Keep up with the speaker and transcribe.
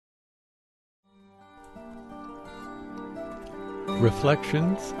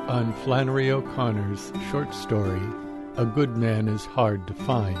Reflections on Flannery O'Connor's short story, A Good Man is Hard to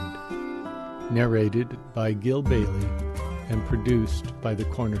Find, narrated by Gil Bailey and produced by the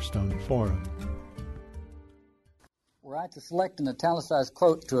Cornerstone Forum. Were I to select an italicized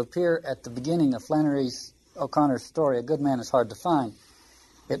quote to appear at the beginning of Flannery O'Connor's story, A Good Man is Hard to Find,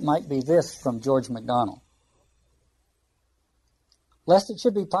 it might be this from George MacDonald. Lest it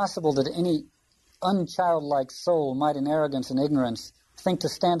should be possible that any unchildlike soul might in arrogance and ignorance think to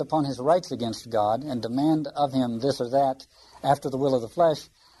stand upon his rights against God and demand of him this or that after the will of the flesh,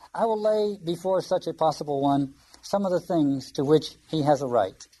 I will lay before such a possible one some of the things to which he has a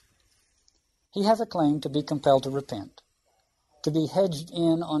right. He has a claim to be compelled to repent, to be hedged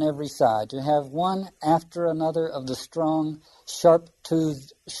in on every side, to have one after another of the strong,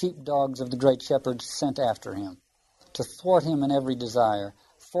 sharp-toothed sheepdogs of the great shepherd sent after him, to thwart him in every desire,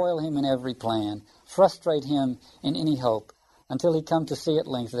 foil him in every plan, frustrate him in any hope, until he come to see at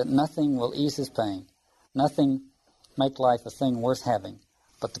length that nothing will ease his pain, nothing make life a thing worth having,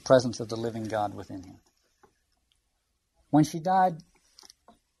 but the presence of the living God within him. When she died,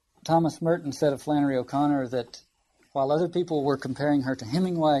 Thomas Merton said of Flannery O'Connor that while other people were comparing her to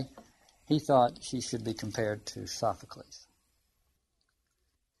Hemingway, he thought she should be compared to Sophocles.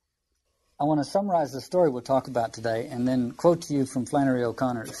 I want to summarize the story we'll talk about today and then quote to you from Flannery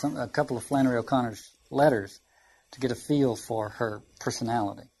O'Connor, a couple of Flannery O'Connor's letters to get a feel for her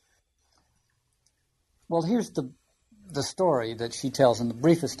personality. Well, here's the story that she tells in the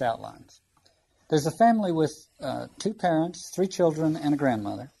briefest outlines. There's a family with two parents, 3 children, and a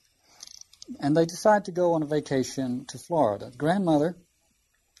grandmother, and they decide to go on a vacation to Florida. Grandmother,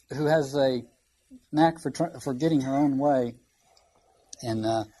 who has a knack for getting her own way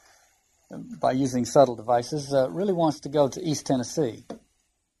and by using subtle devices, really wants to go to East Tennessee.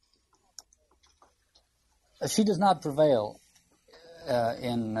 She does not prevail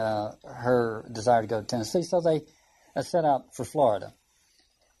in her desire to go to Tennessee, so they set out for Florida.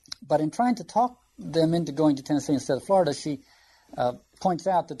 But in trying to talk them into going to Tennessee instead of Florida, she points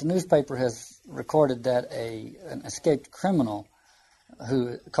out that the newspaper has recorded that an escaped criminal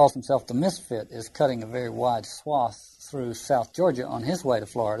who calls himself the Misfit is cutting a very wide swath through South Georgia on his way to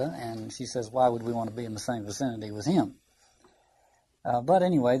Florida, and she says, why would we want to be in the same vicinity with him? But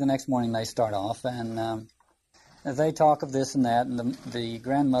anyway, the next morning they start off, and they talk of this and that, and the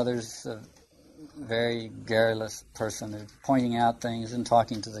grandmother's a very garrulous person who's pointing out things and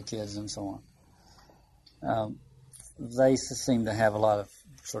talking to the kids and so on. They seem to have a lot of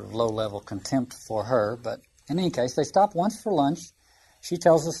sort of low-level contempt for her, but in any case, they stop once for lunch. She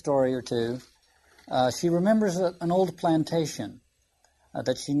tells a story or two. She remembers an old plantation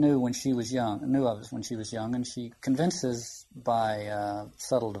that she knew when she was young, and she convinces by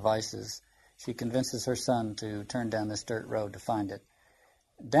subtle devices, she convinces her son to turn down this dirt road to find it.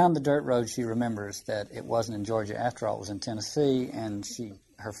 Down the dirt road, she remembers that it wasn't in Georgia after all, it was in Tennessee, and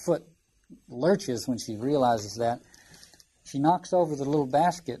her foot lurches when she realizes that. She knocks over the little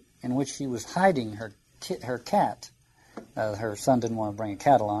basket in which she was hiding her cat. Her son didn't want to bring a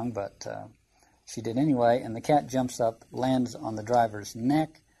cat along, but she did anyway, and the cat jumps up, lands on the driver's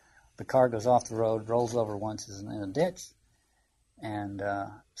neck. The car goes off the road, rolls over once, is in a ditch, and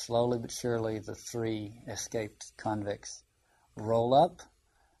slowly but surely the 3 escaped convicts roll up,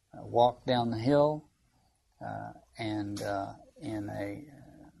 walk down the hill, and in a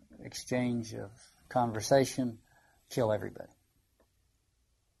exchange of conversation, kill everybody.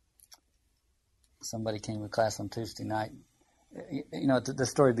 Somebody came to class on Tuesday night. You know, the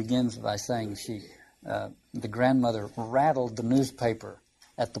story begins by saying the grandmother rattled the newspaper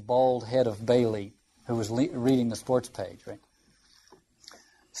at the bald head of Bailey, who was reading the sports page, right?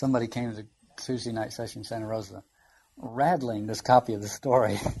 Somebody came to the Tuesday night session in Santa Rosa, rattling this copy of the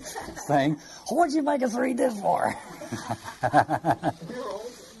story, saying, what'd you make us read this for?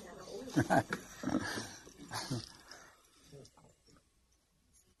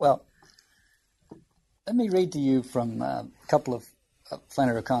 Well, let me read to you from a couple of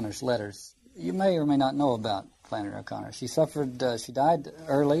Flannery O'Connor's letters. You may or may not know about Flannery O'Connor. She died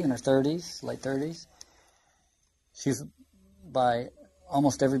early in her 30s, late 30s. She's, by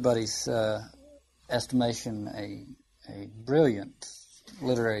almost everybody's estimation, a brilliant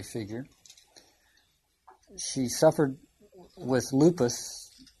literary figure. She suffered with lupus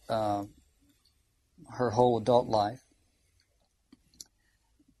her whole adult life.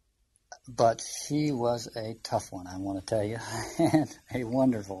 But she was a tough one, I want to tell you, and a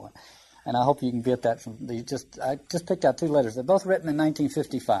wonderful one. And I hope you can get that from I just picked out 2 letters. They're both written in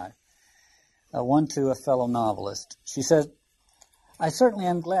 1955. One to a fellow novelist. She said, I certainly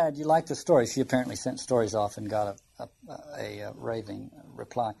am glad you like the story. She apparently sent stories off and got a raving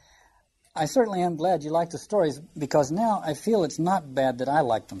reply. I certainly am glad you like the stories because now I feel it's not bad that I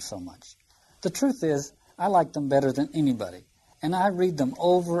like them so much. The truth is, I like them better than anybody. And I read them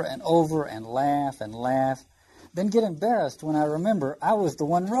over and over and laugh, then get embarrassed when I remember I was the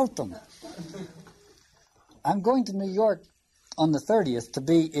one who wrote them. I'm going to New York on the 30th to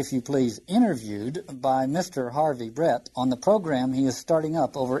be, if you please, interviewed by Mr. Harvey Brett on the program he is starting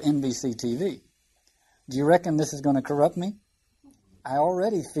up over NBC TV. Do you reckon this is going to corrupt me? I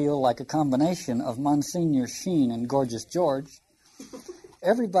already feel like a combination of Monsignor Sheen and Gorgeous George.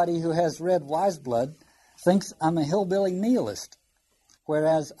 Everybody who has read Wiseblood thinks I'm a hillbilly nihilist,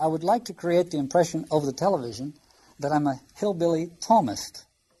 whereas I would like to create the impression over the television that I'm a hillbilly Thomist.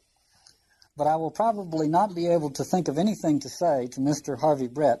 But I will probably not be able to think of anything to say to Mr. Harvey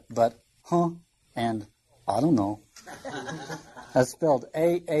Brett but, huh, and I don't know. That's spelled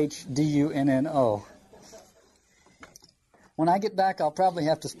A-H-D-U-N-N-O. When I get back, I'll probably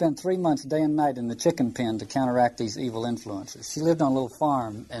have to spend 3 months day and night in the chicken pen to counteract these evil influences. She lived on a little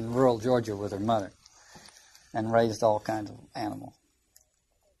farm in rural Georgia with her mother and raised all kinds of animals.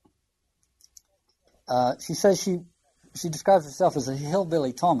 She says she describes herself as a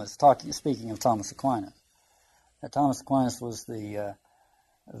hillbilly Thomist, speaking of Thomas Aquinas. Thomas Aquinas was the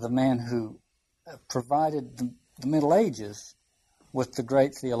man who provided the Middle Ages with the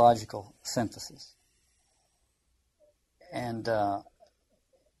great theological synthesis. And I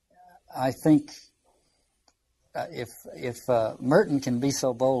think if Merton can be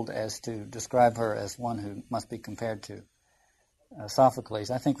so bold as to describe her as one who must be compared to Sophocles,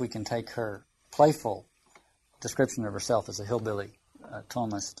 I think we can take her playful description of herself as a hillbilly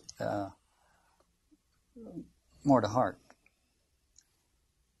Thomist more to heart.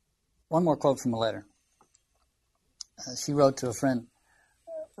 One more quote from a letter. She wrote to a friend,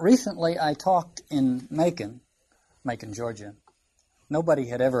 "Recently I talked in Macon, Georgia. Nobody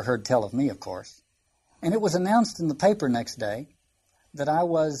had ever heard tell of me, of course. And it was announced in the paper next day that I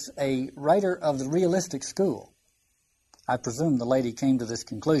was a writer of the realistic school. I presume the lady came to this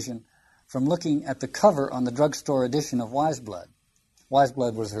conclusion from looking at the cover on the drugstore edition of Wiseblood.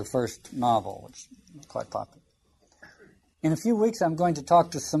 Wiseblood was her first novel, which was quite popular. In a few weeks, I'm going to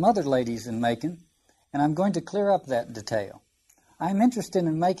talk to some other ladies in Macon, and I'm going to clear up that detail. I'm interested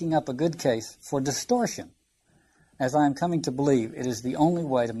in making up a good case for distortion, as I am coming to believe it is the only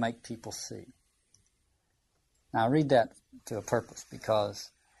way to make people see." Now, I read that to a purpose,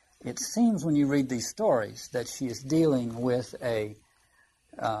 because it seems when you read these stories that she is dealing with a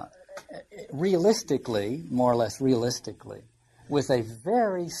realistically, more or less realistically, with a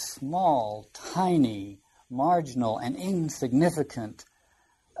very small, tiny, marginal, and insignificant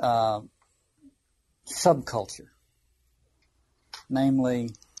subculture,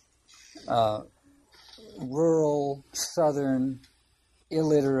 namely rural, southern,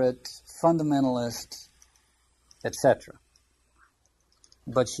 illiterate, fundamentalist, etc.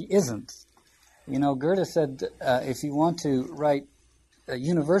 But she isn't. You know, Goethe said, if you want to write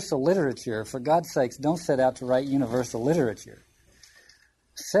universal literature, for God's sakes, don't set out to write universal literature.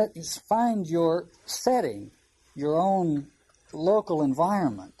 Find your setting, your own local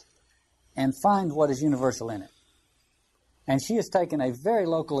environment, and find what is universal in it. And she has taken a very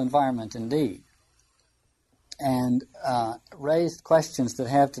local environment indeed, and raised questions that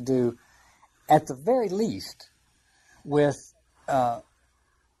have to do, at the very least, with the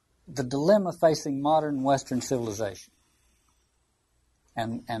dilemma facing modern Western civilization,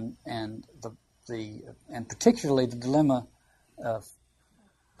 and particularly the dilemma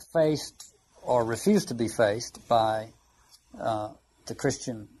faced or refused to be faced by the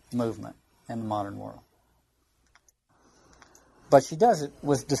Christian movement in the modern world. But she does it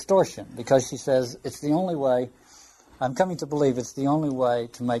with distortion, because she says it's the only way, I'm coming to believe it's the only way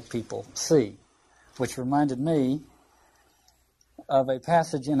to make people see, which reminded me of a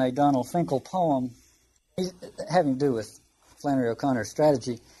passage in a Donald Finkel poem having to do with Flannery O'Connor's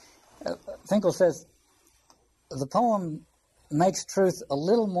strategy. Finkel says, the poem makes truth a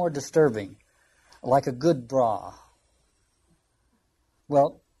little more disturbing, like a good bra.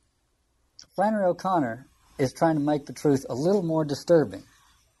 Well, Flannery O'Connor is trying to make the truth a little more disturbing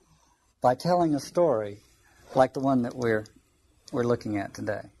by telling a story like the one that we're looking at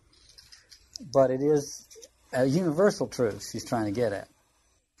today. But it is a universal truth she's trying to get at.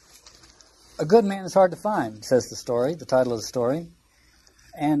 A good man is hard to find, says the story, the title of the story.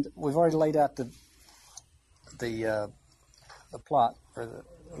 And we've already laid out the plot,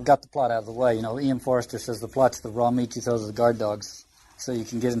 got the plot out of the way. You know, E.M. Forrester says the plot's the raw meat you throw to the guard dogs so you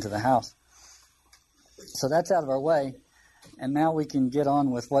can get into the house. So that's out of our way. And now we can get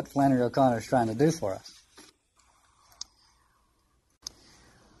on with what Flannery O'Connor is trying to do for us.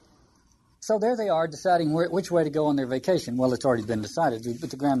 So there they are, deciding which way to go on their vacation. Well, it's already been decided,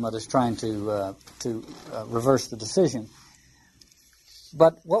 but the grandmother's trying to reverse the decision.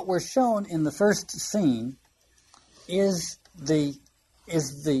 But what we're shown in the first scene is the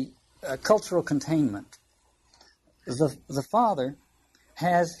cultural containment. The father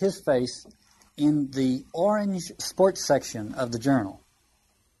has his face in the orange sports section of the journal,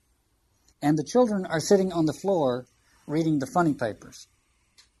 and the children are sitting on the floor reading the funny papers.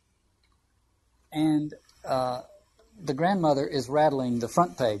 And the grandmother is rattling the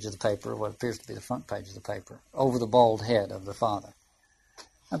front page of the paper, what appears to be the front page of the paper, over the bald head of the father.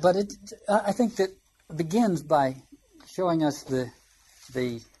 But I think that begins by showing us the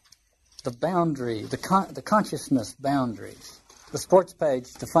boundary, the consciousness boundaries. The sports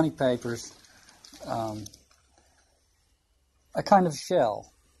page, the funny papers, a kind of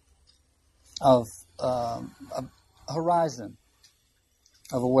shell of a horizon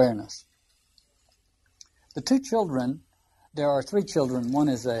of awareness. The two children, there are three children. One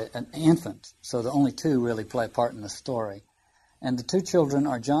is an infant, so the only two really play a part in the story. And the two children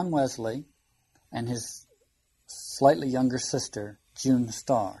are John Wesley and his slightly younger sister, June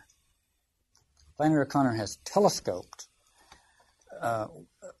Starr. Flannery O'Connor has telescoped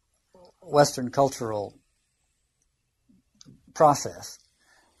Western cultural process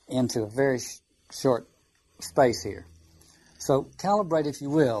into a very short space here. So calibrate, if you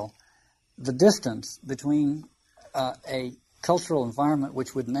will, the distance between a cultural environment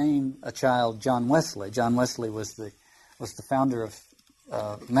which would name a child John Wesley. John Wesley was the founder of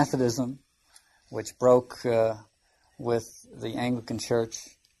Methodism, which broke with the Anglican Church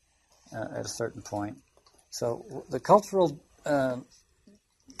at a certain point. So the cultural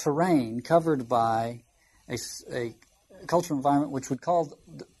terrain covered by a cultural environment which would call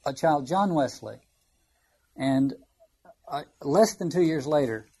a child John Wesley, and less than 2 years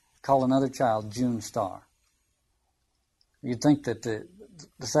later, call another child June Starr. You'd think that the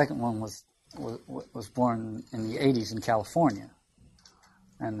second one was born in the 80s in California,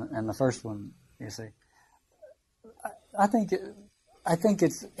 and the first one, you see. I think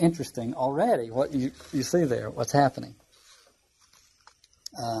it's interesting already what you see there, what's happening.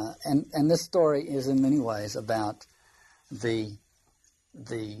 And this story is in many ways about the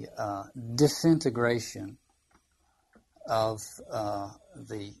disintegration of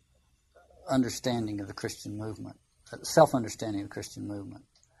the understanding of the Christian movement, self-understanding of the Christian movement.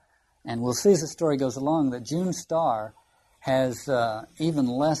 And we'll see as the story goes along that June Starr has even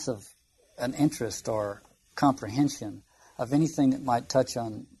less of an interest or comprehension of anything that might touch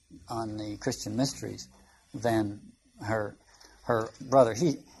on the Christian mysteries than her brother.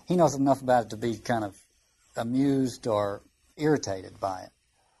 He knows enough about it to be kind of amused or irritated by it,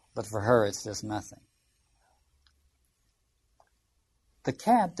 but for her it's just nothing. The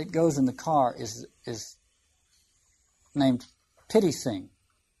cat that goes in the car is named Pity Sing,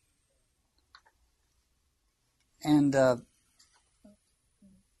 and that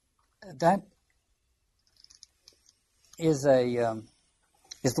is the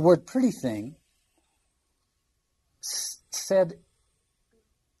word pretty thing said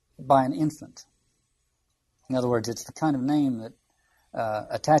by an infant. In other words, it's the kind of name that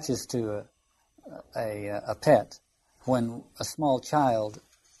attaches to a pet when a small child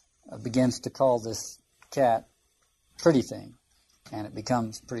begins to call this cat pretty thing, and it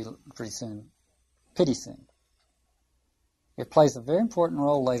becomes pretty soon Pity Sing. It plays a very important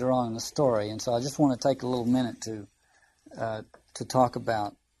role later on in the story, and so I just want to take a little minute to talk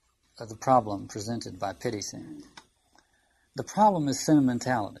about the problem presented by Pity Sing. The problem is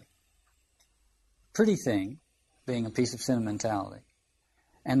sentimentality. Pretty thing being a piece of sentimentality,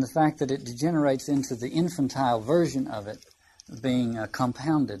 and the fact that it degenerates into the infantile version of it being a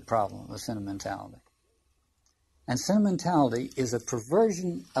compounded problem of sentimentality. And sentimentality is a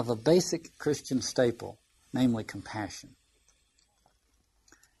perversion of a basic Christian staple, namely compassion.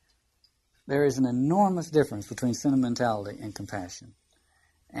 There is an enormous difference between sentimentality and compassion,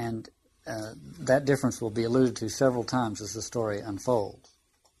 and that difference will be alluded to several times as the story unfolds.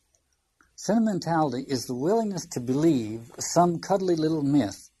 Sentimentality is the willingness to believe some cuddly little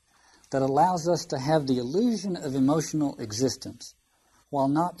myth that allows us to have the illusion of emotional existence while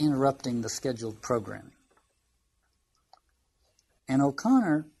not interrupting the scheduled programming. And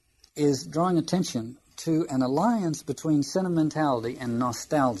O'Connor is drawing attention to an alliance between sentimentality and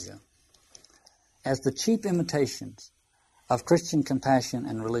nostalgia as the cheap imitations of Christian compassion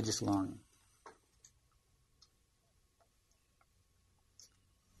and religious longing.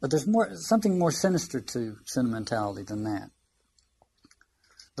 But there's something more sinister to sentimentality than that.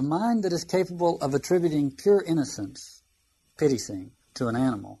 The mind that is capable of attributing pure innocence, Pity Singh, to an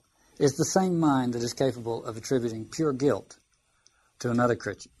animal is the same mind that is capable of attributing pure guilt to another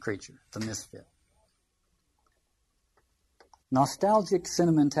creature, the misfit. Nostalgic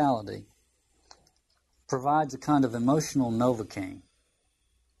sentimentality provides a kind of emotional Novocaine,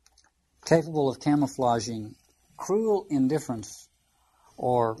 capable of camouflaging cruel indifference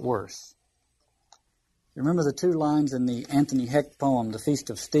or worse. Remember the two lines in the Anthony Hecht poem, The Feast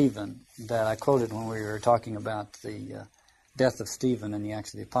of Stephen, that I quoted when we were talking about the death of Stephen in the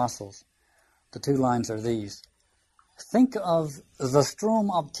Acts of the Apostles? The two lines are these. Think of the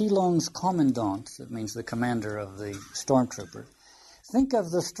Sturmabteilungskommandant, that means the commander of the stormtrooper. Think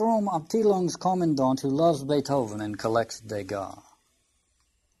of the Sturmabteilungskommandant who loves Beethoven and collects Degas.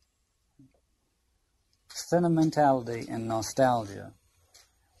 Sentimentality and nostalgia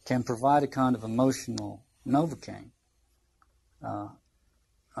can provide a kind of emotional Novocaine,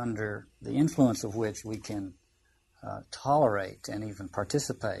 under the influence of which we can tolerate and even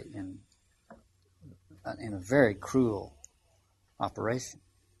participate in a very cruel operation.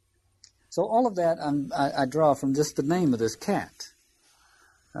 So all of that I draw from just the name of this cat,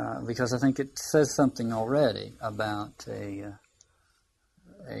 because I think it says something already about the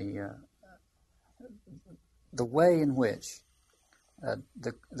way in which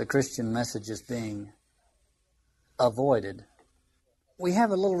the Christian message is being avoided. We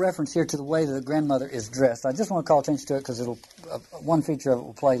have a little reference here to the way that the grandmother is dressed. I just want to call attention to it because one feature of it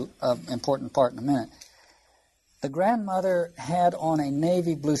will play an important part in a minute. The grandmother had on a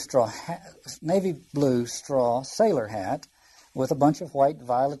navy blue straw sailor hat with a bunch of white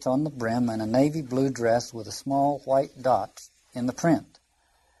violets on the brim and a navy blue dress with a small white dot in the print.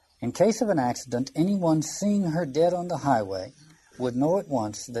 In case of an accident, anyone seeing her dead on the highway would know at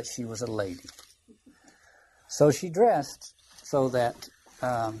once that she was a lady. So she dressed so that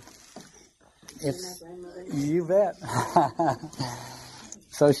you bet.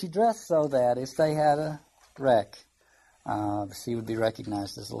 So she dressed so that if they had a wreck, she would be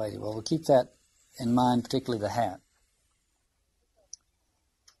recognized as a lady. Well, we'll keep that in mind, particularly the hat.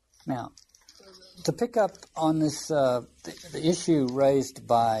 Now, to pick up on this, the issue raised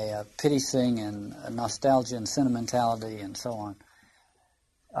by Pity Singh and nostalgia and sentimentality and so on,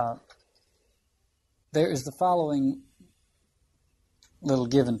 there is the following little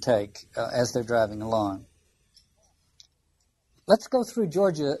give and take as they're driving along. Let's go through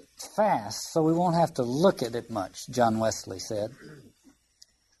Georgia fast so we won't have to look at it much, John Wesley said.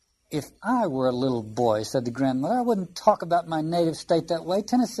 If I were a little boy, said the grandmother, I wouldn't talk about my native state that way.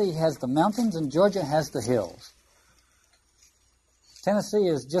 Tennessee has the mountains and Georgia has the hills. Tennessee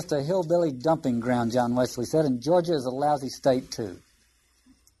is just a hillbilly dumping ground, John Wesley said, and Georgia is a lousy state too.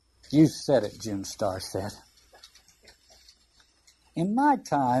 You said it, June Star said. In my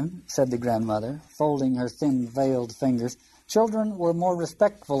time, said the grandmother, folding her thin veiled fingers, children were more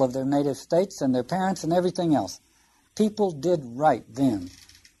respectful of their native states and their parents and everything else. People did right then.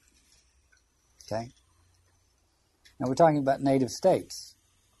 Okay? Now we're talking about native states.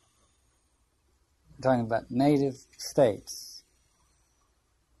 We're talking about native states.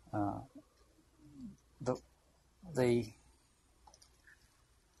 The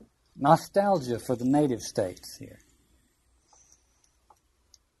nostalgia for the native states here.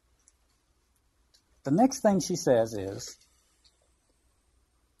 The next thing she says is,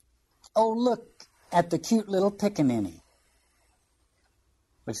 oh, look at the cute little pickaninny,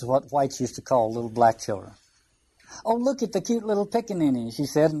 which is what whites used to call little black children. Oh, look at the cute little pickaninny, she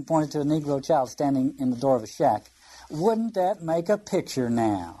said, and pointed to a Negro child standing in the door of a shack. Wouldn't that make a picture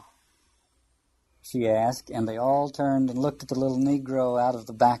now? She asked, and they all turned and looked at the little Negro out of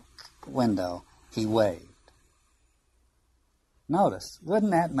the back window. He waved. Notice,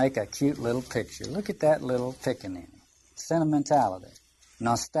 wouldn't that make a cute little picture? Look at that little pickaninny. Sentimentality.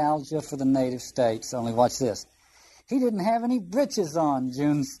 Nostalgia for the native states. Only watch this. He didn't have any breeches on,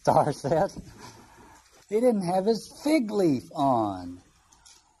 June Star said. He didn't have his fig leaf on.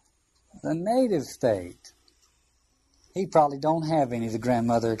 The native state. He probably don't have any, the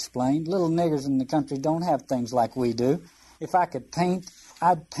grandmother explained. Little niggers in the country don't have things like we do. If I could paint,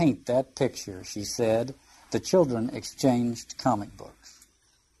 I'd paint that picture, she said. The children exchanged comic books.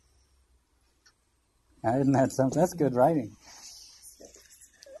 Now, isn't that something? That's good writing.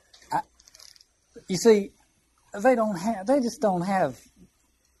 You see, they just don't have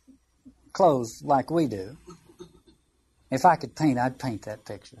clothes like we do. If I could paint, I'd paint that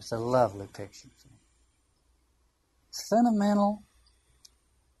picture. It's a lovely picture. Sentimental,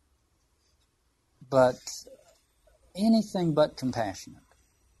 but anything but compassionate.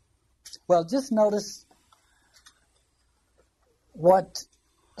 Well, just notice what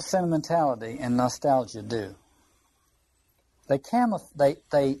sentimentality and nostalgia do. They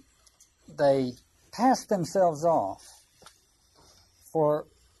pass themselves off for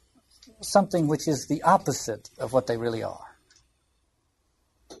something which is the opposite of what they really are.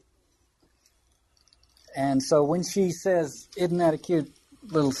 And so when she says, "Isn't that a cute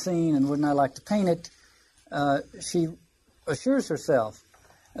little scene, and wouldn't I like to paint it?" She assures herself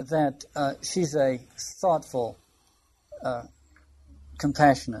that she's a thoughtful,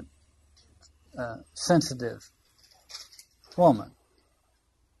 compassionate, sensitive woman,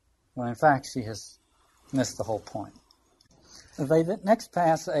 when in fact she has missed the whole point. They next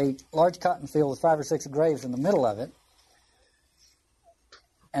pass a large cotton field with 5 or 6 graves in the middle of it,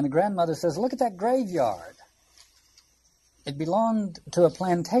 and the grandmother says, "Look at that graveyard. It belonged to a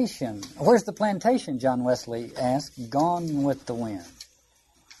plantation." "Where's the plantation?" John Wesley asked. "Gone with the wind."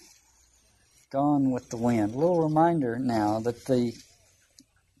 Gone with the wind. A little reminder now that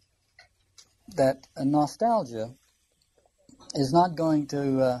nostalgia is not going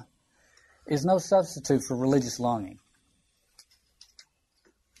to is no substitute for religious longing.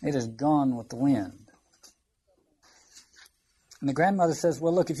 It is gone with the wind. And the grandmother says,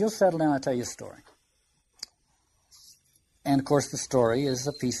 "Well, look, if you'll settle down, I'll tell you a story." And of course, the story is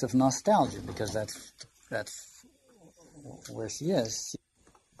a piece of nostalgia, because that's where she is.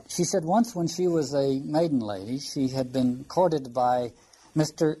 She said once when she was a maiden lady, she had been courted by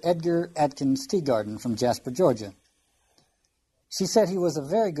Mr. Edgar Atkins Teagarden from Jasper, Georgia. She said he was a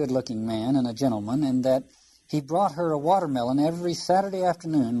very good-looking man and a gentleman, and that he brought her a watermelon every Saturday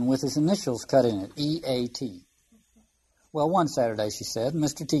afternoon with his initials cut in it, E.A.T. Well, one Saturday, she said,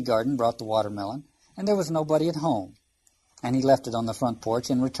 Mr. Teagarden brought the watermelon, and there was nobody at home, and he left it on the front porch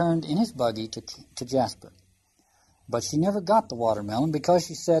and returned in his buggy to Jasper. But she never got the watermelon because,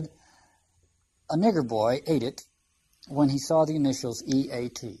 she said, a nigger boy ate it when he saw the initials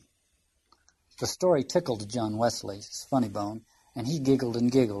E.A.T. The story tickled John Wesley's funny bone, and he giggled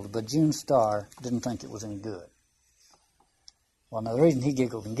and giggled, but June Starr didn't think it was any good. Well, now the reason he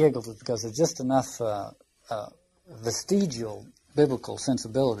giggled and giggled is because there's just enough vestigial biblical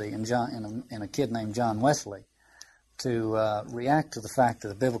sensibility in a kid named John Wesley to react to the fact that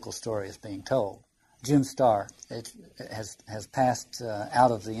the biblical story is being told. June Starr has passed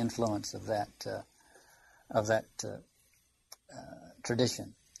out of the influence of that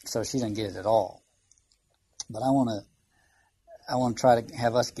tradition, so she didn't get it at all. But I want to try to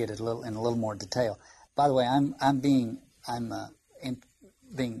have us get it in a little more detail. By the way, I'm being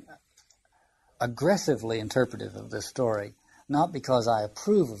aggressively interpretive of this story, not because I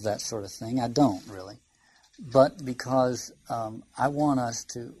approve of that sort of thing. I don't really. But because I want us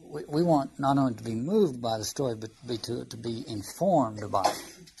to, we want not only to be moved by the story, but to be informed about it.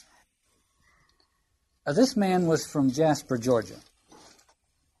 This man was from Jasper, Georgia.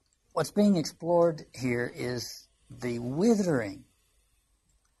 What's being explored here is the withering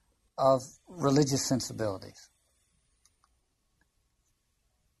of religious sensibilities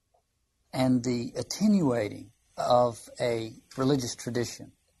and the attenuating of a religious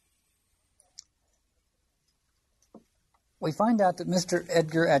tradition. We find out that Mr.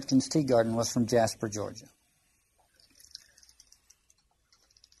 Edgar Atkins Teagarden was from Jasper, Georgia.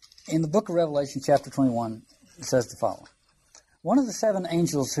 In the book of Revelation, chapter 21, it says the following. One of the 7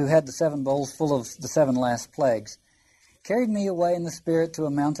 angels who had the 7 bowls full of the 7 last plagues carried me away in the Spirit to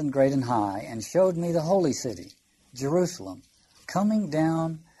a mountain great and high, and showed me the holy city, Jerusalem, coming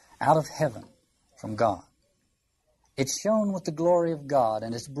down out of heaven from God. It shone with the glory of God,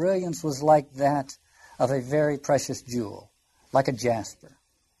 and its brilliance was like that of a very precious jewel, like a jasper,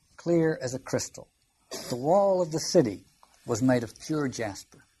 clear as a crystal. The wall of the city was made of pure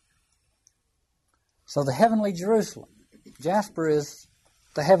jasper. So the heavenly Jerusalem, jasper is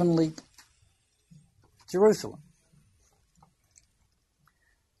the heavenly Jerusalem.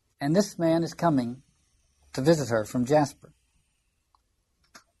 And this man is coming to visit her from Jasper.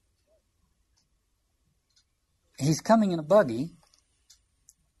 He's coming in a buggy,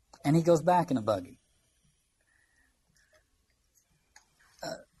 and he goes back in a buggy.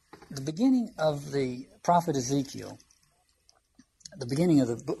 The beginning of the prophet Ezekiel, the beginning of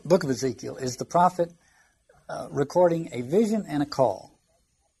the book of Ezekiel, is the prophet recording a vision and a call.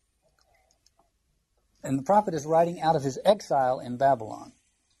 And the prophet is writing out of his exile in Babylon.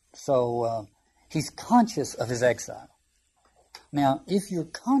 So he's conscious of his exile. Now, if you're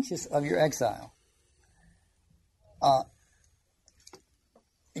conscious of your exile,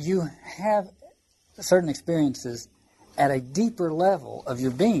 you have certain experiences at a deeper level of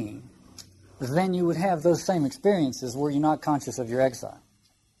your being than you would have those same experiences were you not conscious of your exile.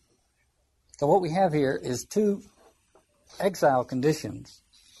 So what we have here is 2 exile conditions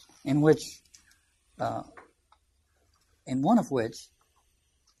in one of which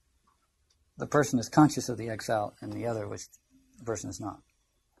the person is conscious of the exile, and the other which the person is not.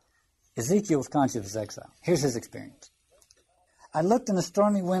 Ezekiel was conscious of his exile. Here's his experience. I looked, and a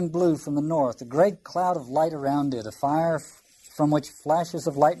stormy wind blew from the north, a great cloud of light around it, a fire from which flashes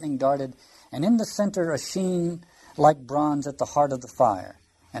of lightning darted, and in the center a sheen like bronze at the heart of the fire.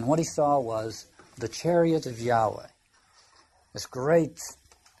 And what he saw was the chariot of Yahweh, this great,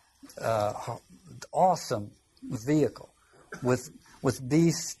 awesome vehicle with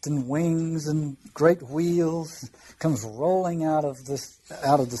beasts and wings and great wheels, comes rolling out of the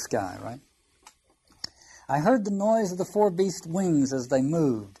sky, right? I heard the noise of the four beasts' wings as they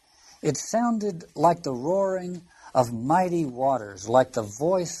moved. It sounded like the roaring of mighty waters, like the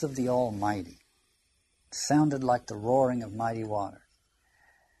voice of the Almighty. It sounded like the roaring of mighty waters.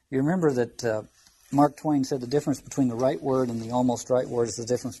 You remember that Mark Twain said the difference between the right word and the almost right word is the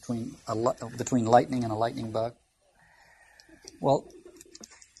difference between lightning and a lightning bug? Well,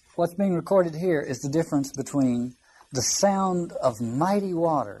 what's being recorded here is the difference between the sound of mighty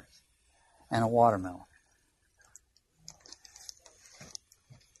waters and a watermelon.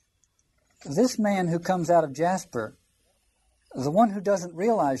 This man who comes out of Jasper, the one who doesn't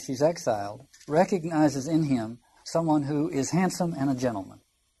realize she's exiled, recognizes in him someone who is handsome and a gentleman.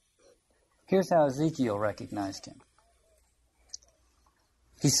 Here's how Ezekiel recognized him.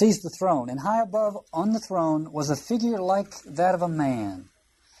 He sees the throne, and high above on the throne was a figure like that of a man.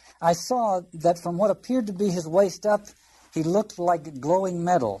 I saw that from what appeared to be his waist up, he looked like glowing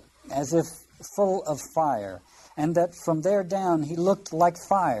metal, as if full of fire, and that from there down he looked like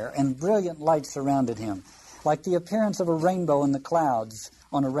fire, and brilliant light surrounded him, like the appearance of a rainbow in the clouds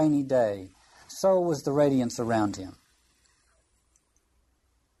on a rainy day. So was the radiance around him.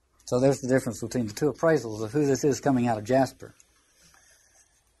 So there's the difference between the two appraisals of who this is coming out of Jasper.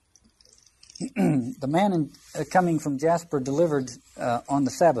 The man coming from Jasper delivered on the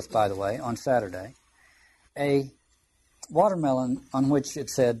Sabbath, by the way, on Saturday, a watermelon on which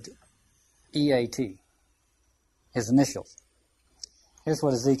it said EAT, his initials. Here's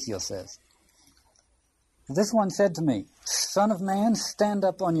what Ezekiel says. This one said to me, Son of man, stand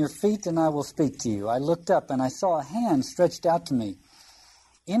up on your feet and I will speak to you. I looked up and I saw a hand stretched out to me.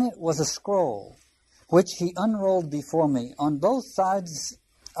 In it was a scroll, which he unrolled before me. On both sides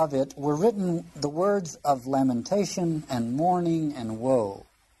of it were written the words of lamentation and mourning and woe.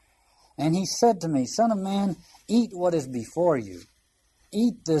 And he said to me, Son of man, eat what is before you.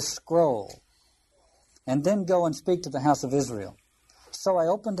 Eat this scroll, and then go and speak to the house of Israel. So I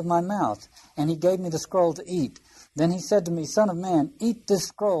opened my mouth, and he gave me the scroll to eat. Then he said to me, Son of man, eat this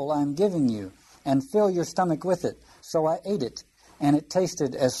scroll I am giving you, and fill your stomach with it. So I ate it, and it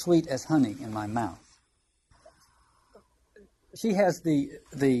tasted as sweet as honey in my mouth. She has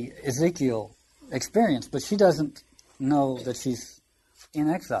the Ezekiel experience, but she doesn't know that she's in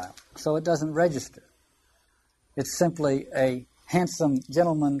exile, so it doesn't register. It's simply a handsome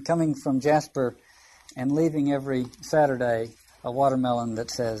gentleman coming from Jasper and leaving every Saturday a watermelon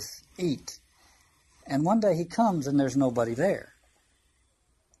that says, eat. And one day he comes and there's nobody there.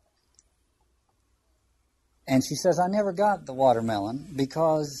 And she says, I never got the watermelon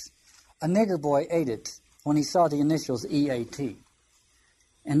because a nigger boy ate it when he saw the initials EAT.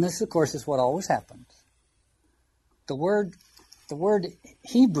 And this, of course, is what always happens. The word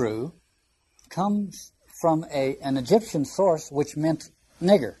Hebrew comes from an Egyptian source which meant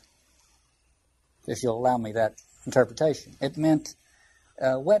nigger, if you'll allow me that interpretation. It meant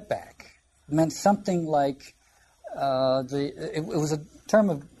wetback. It meant something like it was a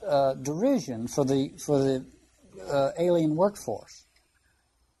term of derision for the alien workforce.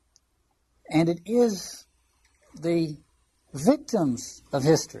 And it is the victims of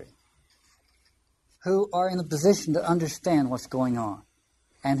history who are in a position to understand what's going on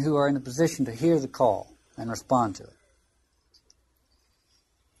and who are in a position to hear the call and respond to it.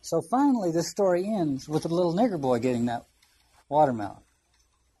 So finally, this story ends with a little nigger boy getting that watermelon.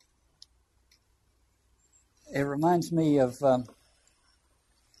 It reminds me of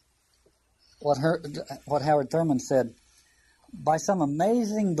what Howard Thurman said. By some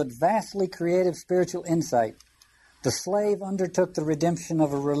amazing but vastly creative spiritual insight, the slave undertook the redemption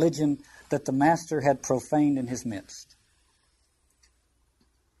of a religion that the master had profaned in his midst.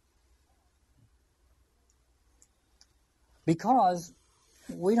 Because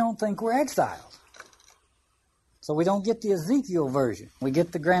we don't think we're exiled. So we don't get the Ezekiel version. We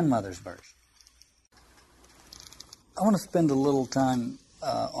get the grandmother's version. I want to spend a little time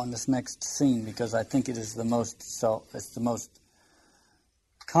on this next scene because I think it is the most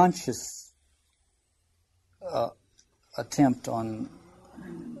conscious attempt on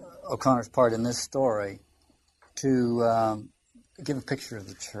O'Connor's part in this story to give a picture of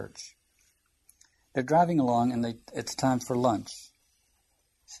the church. They're driving along, and it's time for lunch.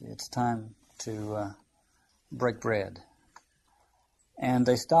 See, it's time to break bread. And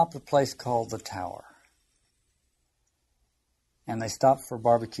they stop at a place called the Tower. And they stop for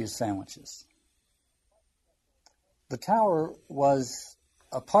barbecue sandwiches. The Tower was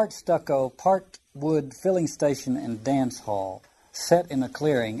a part stucco, part wood filling station and dance hall set in a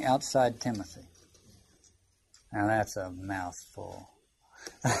clearing outside Timothy. Now that's a mouthful.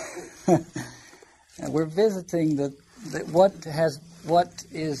 And we're visiting what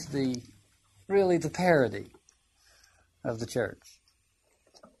is really the parody of the church,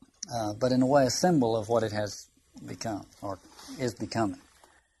 but in a way a symbol of what it has become or is becoming.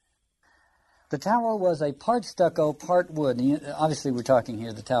 The tower was a part stucco, part wood. And obviously, we're talking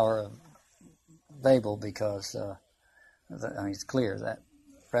here the Tower of Babel because it's clear that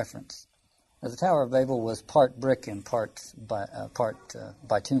reference. The Tower of Babel was part brick and part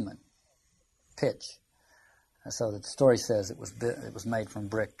bitumen, pitch. So the story says it was made from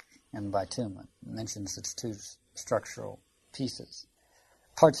brick and bitumen. It mentions its two structural pieces,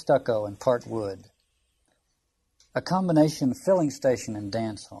 part stucco and part wood. A combination filling station and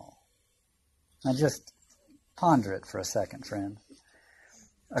dance hall. Now just ponder it for a second, friend.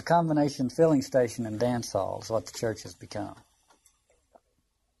 A combination filling station and dance hall is what the church has become.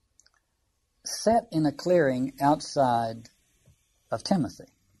 Set in a clearing outside of Timothy.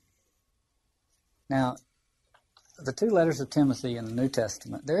 Now, the two letters of Timothy in the New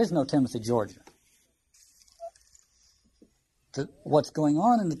Testament, there is no Timothy, Georgia. What's going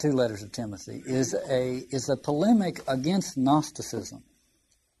on in the two letters of Timothy is a polemic against Gnosticism,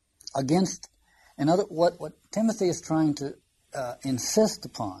 what Timothy is trying to insist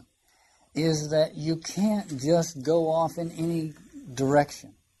upon is that you can't just go off in any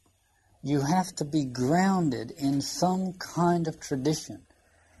direction. You have to be grounded in some kind of tradition,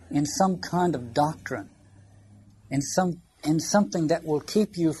 in some kind of doctrine, in something that will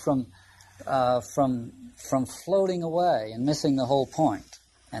keep you from floating away and missing the whole point.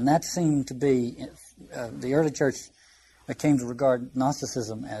 And that seemed to be the early church that came to regard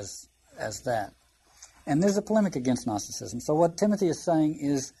Gnosticism as that. And there's a polemic against Gnosticism. So what Timothy is saying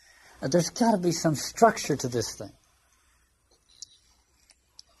is there's got to be some structure to this thing.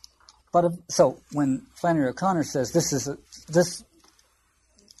 So when Flannery O'Connor says this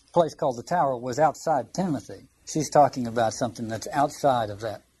place called the Tower was outside Timothy, she's talking about something that's outside of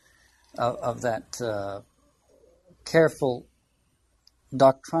that careful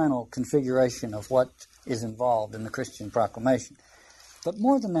doctrinal configuration of what is involved in the Christian proclamation. But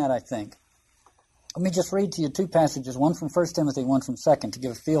more than that, I think, let me just read to you two passages, one from 1 Timothy, one from 2, to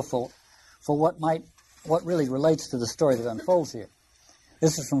give a feel for what really relates to the story that unfolds here.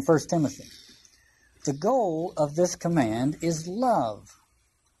 This is from 1 Timothy. The goal of this command is love,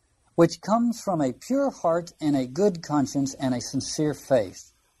 which comes from a pure heart and a good conscience and a sincere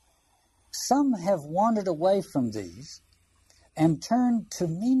faith. Some have wandered away from these and turned to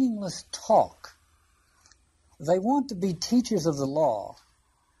meaningless talk. They want to be teachers of the law,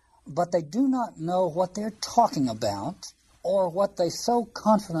 but they do not know what they're talking about or what they so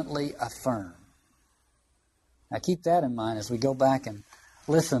confidently affirm. Now keep that in mind as we go back and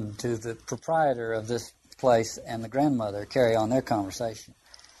listen to the proprietor of this place and the grandmother carry on their conversation.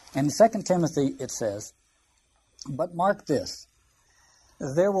 And in 2 Timothy it says, "But mark this,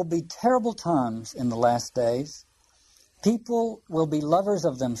 there will be terrible times in the last days. People will be lovers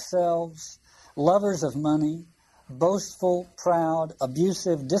of themselves, lovers of money, boastful, proud,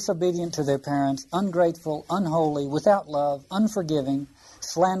 abusive, disobedient to their parents, ungrateful, unholy, without love, unforgiving,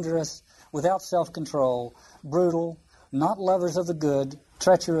 slanderous, without self-control, brutal, not lovers of the good,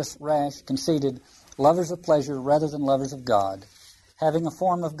 treacherous, rash, conceited, lovers of pleasure rather than lovers of God, having a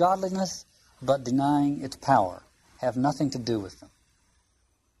form of godliness but denying its power, have nothing to do with them."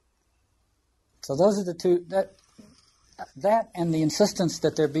 So those are the two, that and the insistence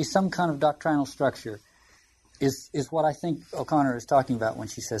that there be some kind of doctrinal structure is what I think O'Connor is talking about when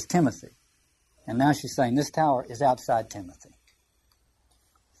she says Timothy. And now she's saying this tower is outside Timothy.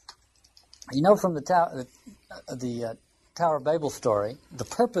 You know from the Tower of Babel story,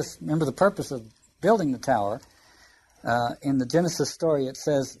 remember the purpose of building the tower. In the Genesis story it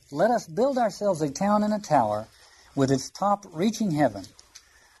says, "Let us build ourselves a town and a tower with its top reaching heaven.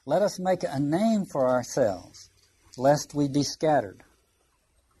 Let us make a name for ourselves, lest we be scattered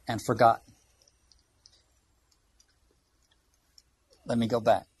and forgotten." Let me go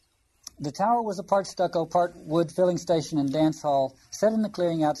back. The tower was a part stucco, part wood filling station and dance hall set in the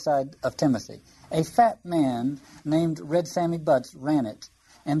clearing outside of Timothy. A fat man named Red Sammy Butts ran it,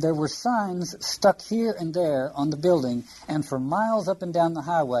 And there were signs stuck here and there on the building and for miles up and down the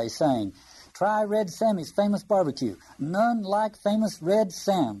highway saying, "Try Red Sammy's famous barbecue. None like famous Red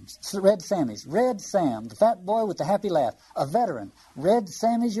Sammy's. Red Sam, the fat boy with the happy laugh. A veteran. Red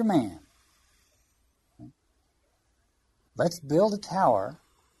Sammy's your man." Let's build a tower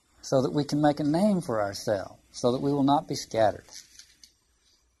so that we can make a name for ourselves, so that we will not be scattered.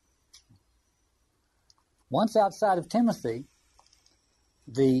 Once outside of Timothy,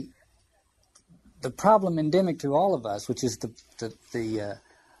 the problem endemic to all of us, which is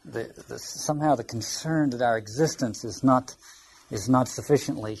somehow the concern that our existence is not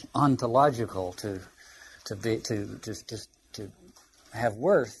sufficiently ontological to have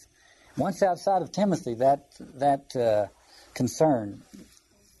worth. Once outside of Timothy, that concern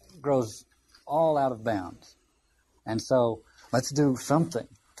grows all out of bounds, and so let's do something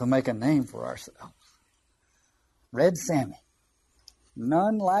to make a name for ourselves. Red Sammy.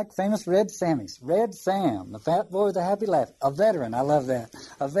 None like famous Red Sammy's. Red Sam, the fat boy with the happy laugh. A veteran, I love that.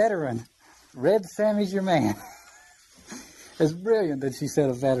 A veteran. Red Sammy's your man. It's brilliant that she said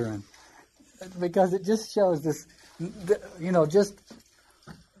a veteran, because it just shows this, just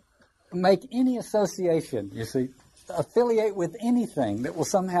make any association, you see, affiliate with anything that will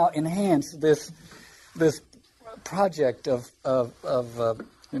somehow enhance this project of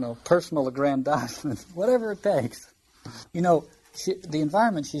personal aggrandizement, whatever it takes. The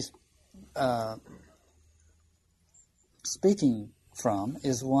environment she's speaking from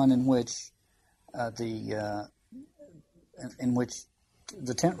is one in which the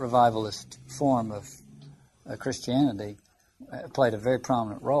tent revivalist form of Christianity played a very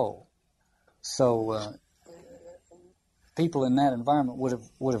prominent role. So people in that environment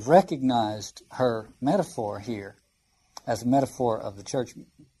would have recognized her metaphor here as a metaphor of the church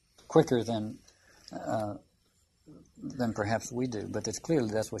quicker than perhaps we do, but it's clearly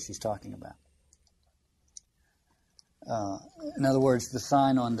that's what she's talking about. In other words, the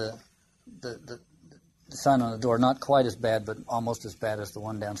sign on the sign on the door, not quite as bad, but almost as bad as the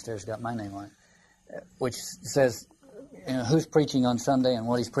one downstairs got my name on it, which says, who's preaching on Sunday and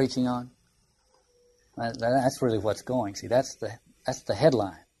what he's preaching on. That's really what's going. See, that's the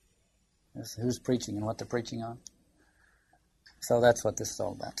headline. That's who's preaching and what they're preaching on. So that's what this is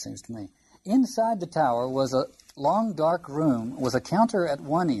all about, seems to me. Inside the tower was a long, dark room with a counter at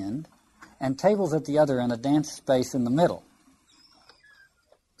one end and tables at the other and a dance space in the middle.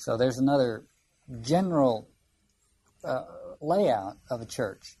 So there's another general layout of a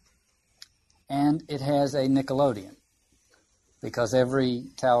church. And it has a Nickelodeon, because every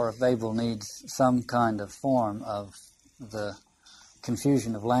Tower of Babel needs some kind of form of the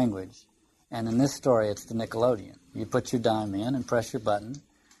confusion of language. And in this story, it's the Nickelodeon. You put your dime in and press your button,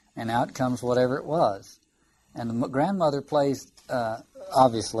 and out comes whatever it was. And the grandmother plays,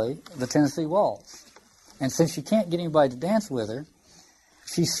 obviously, the Tennessee Waltz. And since she can't get anybody to dance with her,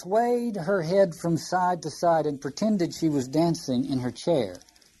 she swayed her head from side to side and pretended she was dancing in her chair.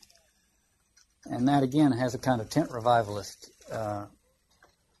 And that, again, has a kind of tent revivalist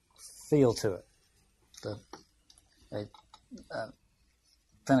feel to it. A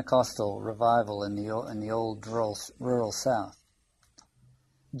Pentecostal revival in the old rural South.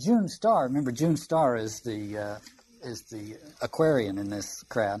 June Starr, remember June Starr is the Aquarian in this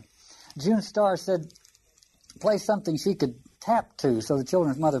crowd. June Starr said, play something she could tap to, so the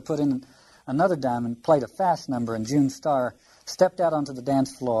children's mother put in another dime and played a fast number, and June Starr stepped out onto the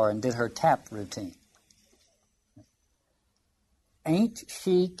dance floor and did her tap routine. "Ain't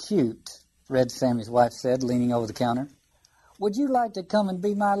she cute?" Red Sammy's wife said, leaning over the counter. "Would you like to come and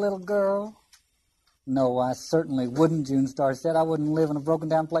be my little girl?" "No, I certainly wouldn't," June Starr said. "I wouldn't live in a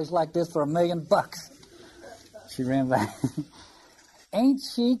broken-down place like this for $1 million. She ran back. "Ain't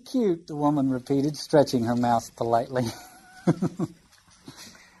she cute?" the woman repeated, stretching her mouth politely.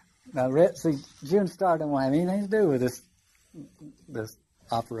 Now, June Starr don't want to have anything to do with this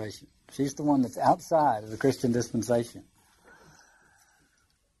operation. She's the one that's outside of the Christian dispensation.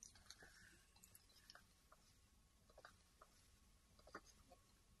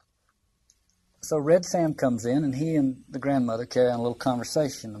 So Red Sam comes in, and he and the grandmother carry on a little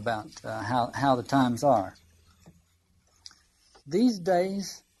conversation about how the times are. "These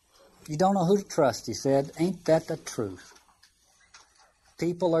days, you don't know who to trust," he said. "Ain't that the truth?"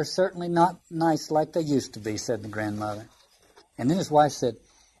 "People are certainly not nice like they used to be," said the grandmother. And then his wife said,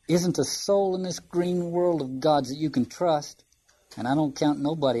 "Isn't a soul in this green world of God's that you can trust? And I don't count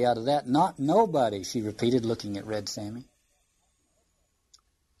nobody out of that. Not nobody," she repeated, looking at Red Sammy.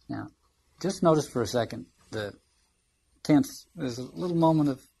 Now, just notice for a second the tense. There's a little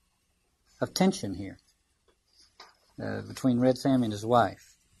moment of tension here between Red Sammy and his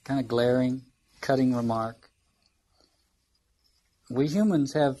wife. kind of glaring, cutting remark. We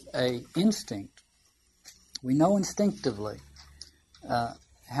humans have a instinct. We know instinctively how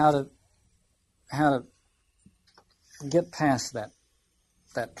to get past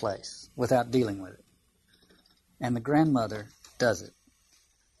that place without dealing with it. And the grandmother does it.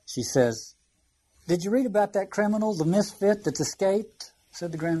 She says, "Did you read about that criminal, the misfit that's escaped?"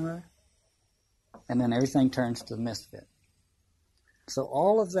 said the grandmother. And then everything turns to the misfit. So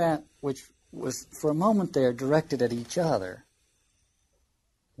all of that, which was for a moment there directed at each other,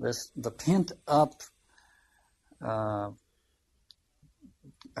 the pent-up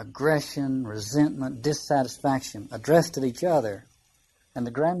aggression, resentment, dissatisfaction addressed at each other, and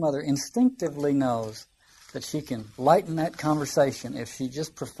the grandmother instinctively knows that she can lighten that conversation if she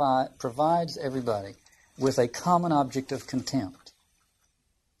just provides everybody with a common object of contempt,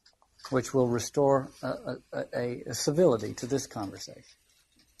 which will restore a civility to this conversation.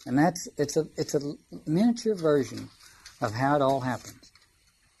 And it's a miniature version of how it all happens.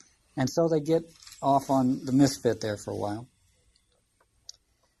 And so they get off on the misfit there for a while.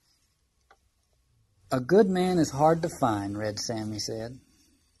 "A good man is hard to find," Red Sammy said.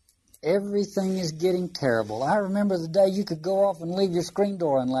 "Everything is getting terrible. I remember the day you could go off and leave your screen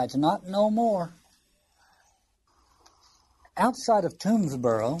door unlatched. Not no more." Outside of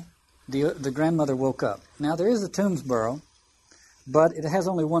Toomsboro, the grandmother woke up. Now, there is a Toomsboro, but it has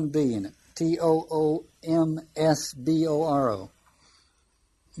only one B in it. Toomsboro.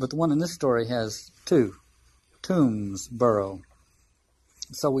 But the one in this story has two. Toomsboro.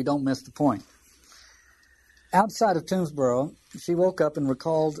 So we don't miss the point. Outside of Toomsboro, she woke up and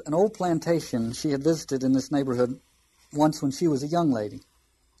recalled an old plantation she had visited in this neighborhood once when she was a young lady.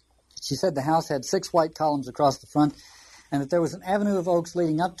 She said the house had 6 white columns across the front and that there was an avenue of oaks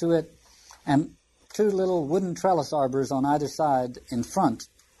leading up to it and 2 little wooden trellis arbors on either side in front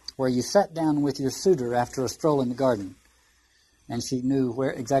where you sat down with your suitor after a stroll in the garden. And she knew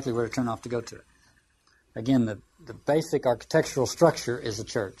exactly where to turn off to go to it. Again, the basic architectural structure is a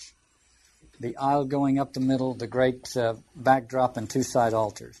church. The aisle going up the middle, the great backdrop, and 2 side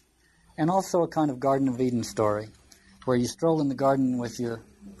altars. And also a kind of Garden of Eden story, where you stroll in the garden with your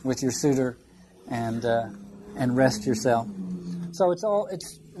suitor and rest yourself. So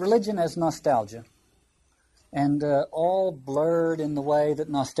it's religion as nostalgia, and all blurred in the way that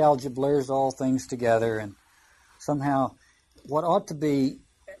nostalgia blurs all things together. And somehow, what ought to be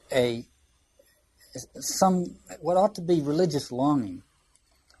religious longing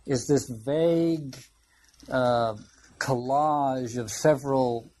is this vague collage of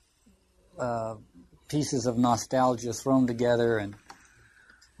several pieces of nostalgia thrown together,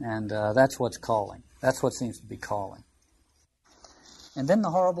 and that's what's calling. That's what seems to be calling. And then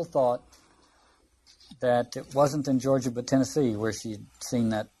the horrible thought that it wasn't in Georgia but Tennessee where she'd seen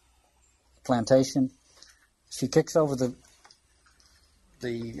that plantation. She kicks over the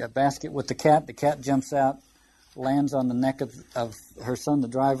basket with the cat. The cat jumps out, lands on the neck of her son, the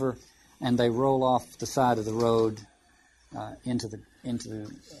driver, and they roll off the side of the road into the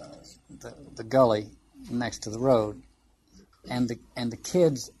gully next to the road. And the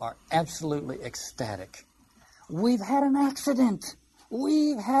kids are absolutely ecstatic. "We've had an accident!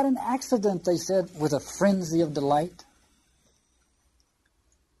 We've had an accident," they said with a frenzy of delight.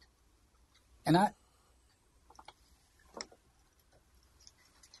 And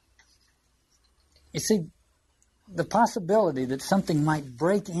you see, the possibility that something might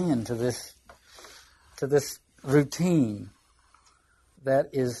break into this routine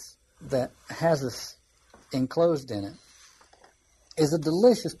that has us enclosed in it is a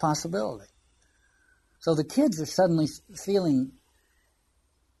delicious possibility. So the kids are suddenly feeling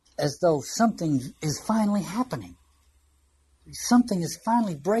as though something is finally happening. Something is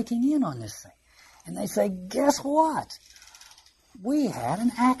finally breaking in on this thing. And they say, "Guess what? We had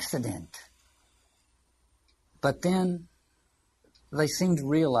an accident." But then they seem to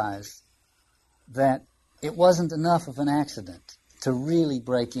realize that it wasn't enough of an accident to really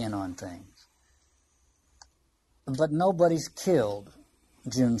break in on things. "But nobody's killed,"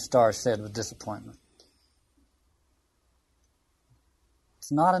 June Starr said with disappointment.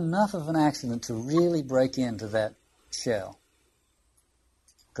 It's not enough of an accident to really break into that shell,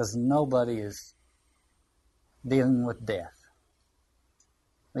 because nobody is dealing with death.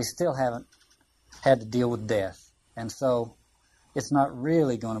 They still haven't had to deal with death, and so it's not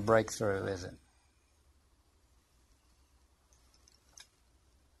really going to break through, is it?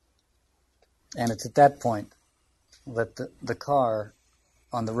 And it's at that point that the car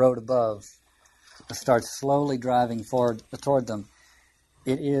on the road above starts slowly driving forward toward them.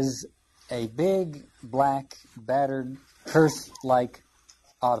 It is a big, black, battered, hearse-like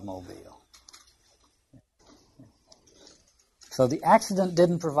automobile. So the accident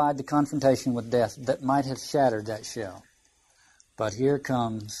didn't provide the confrontation with death that might have shattered that shell. But here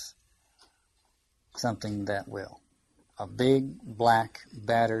comes something that will. A big, black,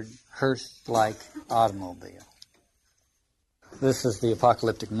 battered, hearse-like automobile. This is the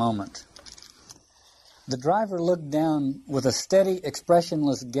apocalyptic moment. The driver looked down with a steady,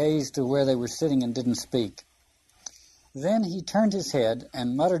 expressionless gaze to where they were sitting and didn't speak. Then he turned his head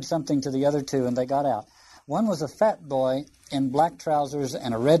and muttered something to the other two, and they got out. One was a fat boy in black trousers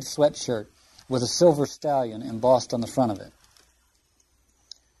and a red sweatshirt with a silver stallion embossed on the front of it.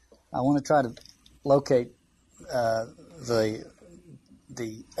 I want to try to locate the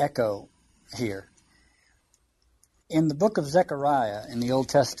echo here. In the book of Zechariah in the Old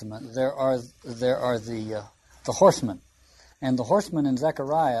Testament, there are the horsemen, and the horsemen in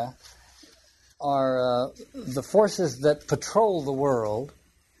Zechariah are the forces that patrol the world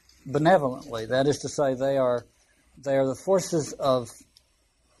benevolently. That is to say, they are the forces of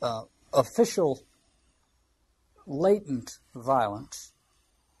official latent violence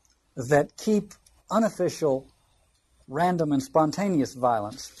that keep unofficial, random, and spontaneous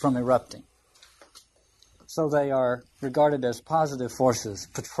violence from erupting. So they are regarded as positive forces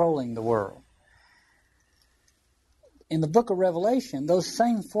patrolling the world. In the book of Revelation, those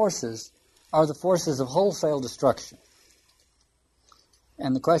same forces are the forces of wholesale destruction.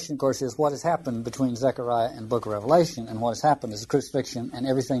 And the question, of course, is what has happened between Zechariah and book of Revelation, and what has happened is the crucifixion and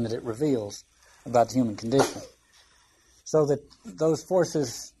everything that it reveals about the human condition. So that those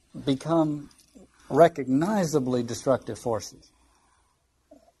forces become recognizably destructive forces.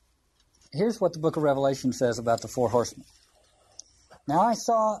 Here's what the book of Revelation says about the four horsemen. Now I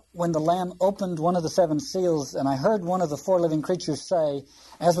saw when the Lamb opened one of the seven seals, and I heard one of the four living creatures say,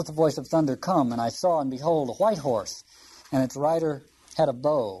 as with the voice of thunder, "Come." And I saw, and behold, a white horse, and its rider had a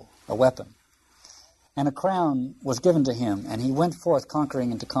bow, a weapon. And a crown was given to him, and he went forth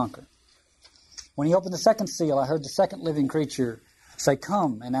conquering and to conquer. When he opened the second seal, I heard the second living creature say,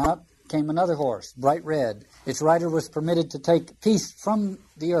 "Come." And out came another horse, bright red. Its rider was permitted to take peace from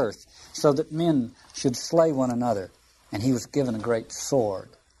the earth, so that men should slay one another. And he was given a great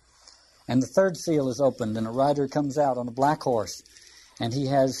sword. And the third seal is opened, and a rider comes out on a black horse, and he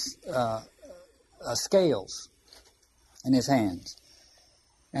has scales in his hands.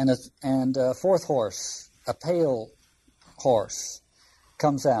 And a fourth horse, a pale horse,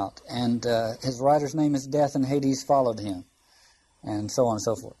 comes out, and his rider's name is Death, and Hades followed him, and so on and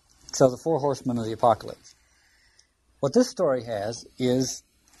so forth. So the four horsemen of the apocalypse. What this story has is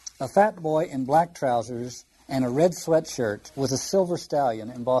a fat boy in black trousers and a red sweatshirt with a silver stallion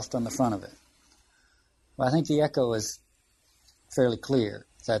embossed on the front of it. Well, I think the echo is fairly clear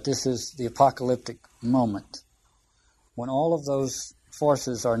that this is the apocalyptic moment when all of those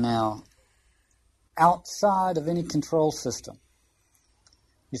forces are now outside of any control system.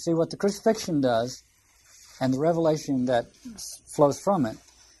 You see, what the crucifixion does, and the revelation that flows from it,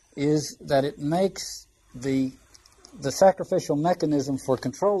 is that it makes the sacrificial mechanism for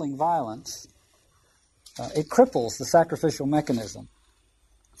controlling violence, it cripples the sacrificial mechanism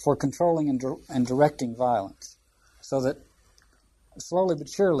for controlling and directing violence, so that slowly but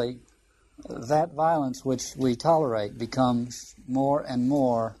surely that violence which we tolerate becomes more and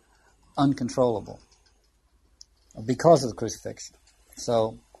more uncontrollable because of the crucifixion.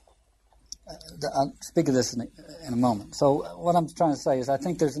 So I'll speak of this in a moment. So what I'm trying to say is I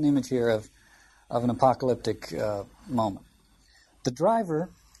think there's an image here of an apocalyptic moment. The driver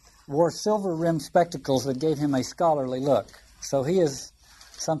wore silver-rimmed spectacles that gave him a scholarly look. So he is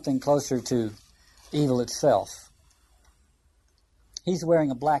something closer to evil itself. He's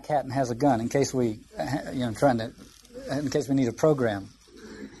wearing a black hat and has a gun in case we need a program.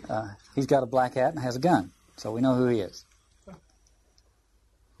 He's got a black hat and has a gun, so we know who he is.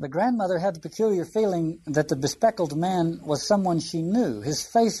 The grandmother had the peculiar feeling that the bespectacled man was someone she knew. His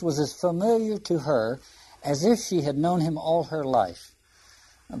face was as familiar to her as if she had known him all her life,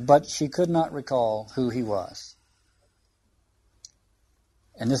 but she could not recall who he was.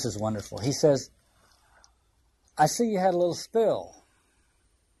 And this is wonderful. He says, "I see you had a little spill."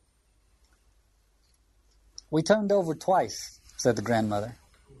 "We turned over twice," said the grandmother.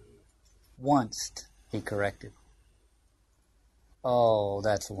 "Once," he corrected. "Oh,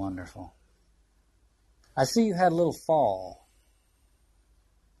 that's wonderful. I see you had a little fall."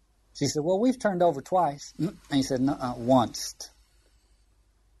 She said, "Well, we've turned over twice." And he said, "No, once."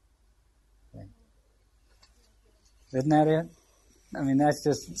 Okay. Isn't that it? I mean, that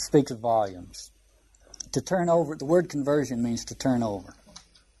just speaks volumes. To turn over, the word conversion means to turn over.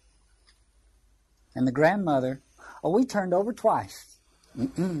 And the grandmother, "Oh, we turned over twice."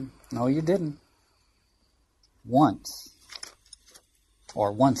 No, you didn't. Once.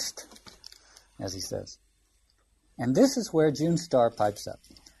 Or onced, as he says. And this is where June Star pipes up.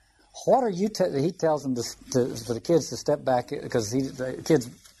 What are you... he tells them for the kids to step back because the kids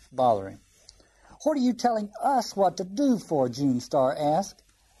bother him. What are you telling us what to do for? June Star asked.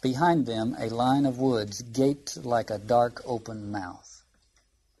 Behind them, a line of woods gaped like a dark open mouth.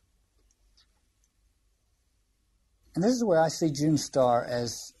 And this is where I see June Star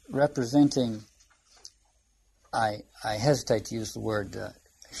as representing... I hesitate to use the word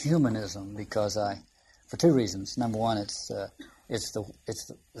humanism because for two reasons. Number one, it's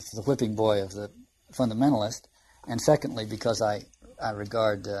the whipping boy of the fundamentalist, and secondly, because I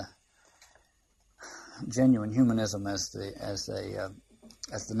regard genuine humanism as the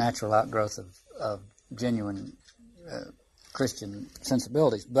natural outgrowth of genuine Christian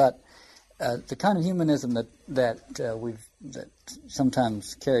sensibilities. But the kind of humanism that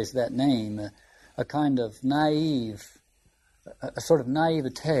sometimes carries that name. A kind of a sort of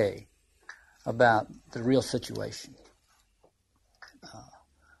naivete about the real situation,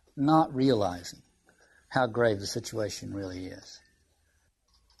 not realizing how grave the situation really is.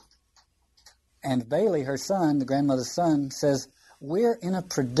 And Bailey, her son, the grandmother's son, says, "We're in a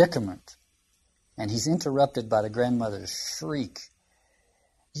predicament." And he's interrupted by the grandmother's shriek.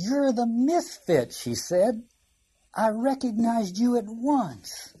 "You're the misfit," she said. "I recognized you at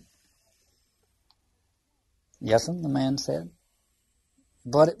once." "Yes'm," the man said.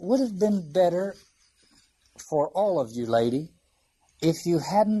 "But it would have been better for all of you, lady, if you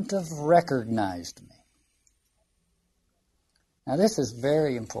hadn't have recognized me." Now, this is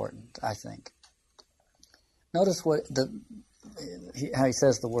very important, I think. Notice how he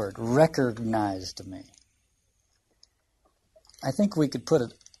says the word, recognized me. I think we could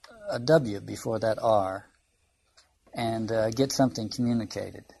put a W before that R and get something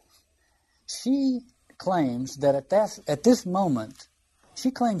communicated. She claims that at this moment, she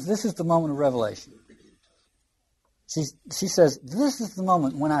claims this is the moment of revelation. She says, "This is the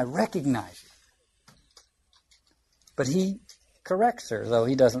moment when I recognize you." But he corrects her, though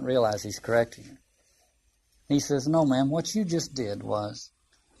he doesn't realize he's correcting her. He says, "No, ma'am, what you just did was,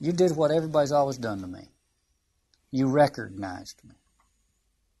 you did what everybody's always done to me. You recognized me.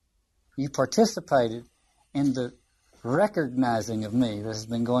 You participated in the recognizing of me that has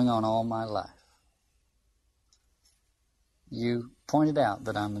been going on all my life. You pointed out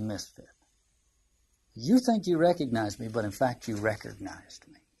that I'm the misfit. You think you recognized me, but in fact you recognized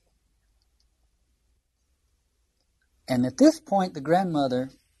me." And at this point, the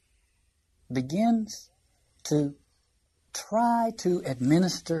grandmother begins to try to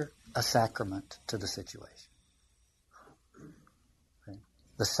administer a sacrament to the situation. Okay?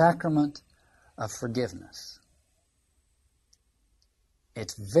 The sacrament of forgiveness.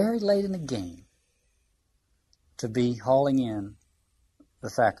 It's very late in the game to be hauling in the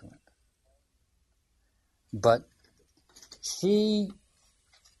sacrament. But she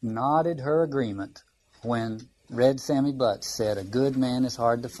nodded her agreement when Red Sammy Butts said, "A good man is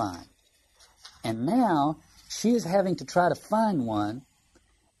hard to find." And now she is having to try to find one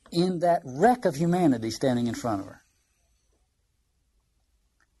in that wreck of humanity standing in front of her.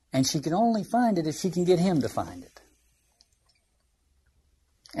 And she can only find it if she can get him to find it.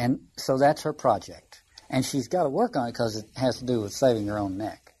 And so that's her project. And she's got to work on it because it has to do with saving her own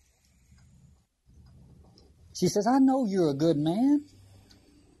neck. She says, "I know you're a good man.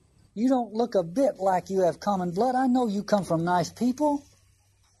 You don't look a bit like you have common blood. I know you come from nice people."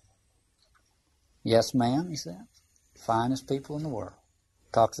 "Yes, ma'am," he said. "Finest people in the world."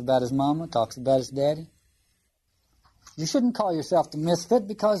 Talks about his mama, talks about his daddy. "You shouldn't call yourself the misfit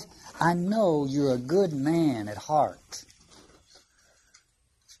because I know you're a good man at heart."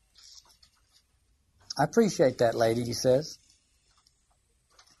 "I appreciate that, lady," he says.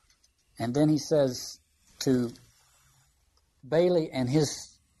 And then he says to Bailey and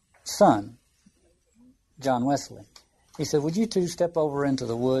his son, John Wesley, he said, "Would you two step over into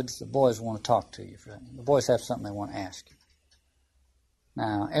the woods? The boys want to talk to you. The boys have something they want to ask you."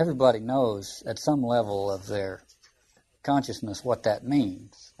 Now, everybody knows at some level of their consciousness what that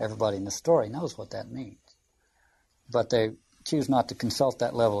means. Everybody in the story knows what that means. But they choose not to consult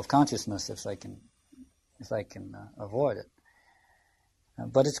that level of consciousness if they can avoid it.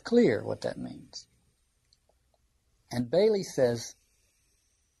 But it's clear what that means. And Bailey says,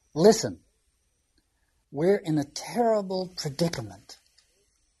 "Listen, we're in a terrible predicament.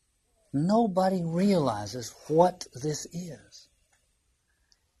 Nobody realizes what this is."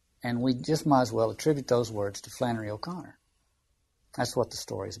 And we just might as well attribute those words to Flannery O'Connor. That's what the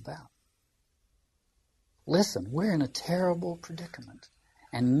story's about. Listen, we're in a terrible predicament.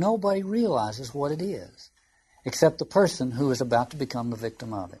 And nobody realizes what it is, except the person who is about to become the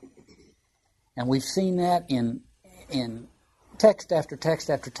victim of it. And we've seen that in text after text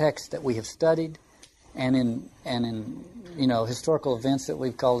after text that we have studied, and in historical events that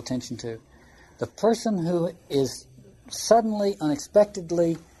we've called attention to. The person who is suddenly,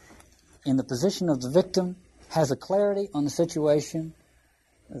 unexpectedly in the position of the victim has a clarity on the situation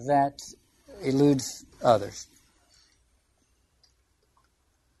that eludes others.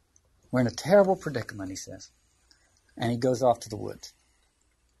 We're in a terrible predicament, he says. And he goes off to the woods.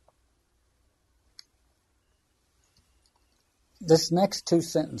 This next two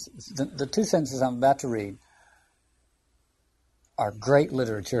sentences, the two sentences I'm about to read, are great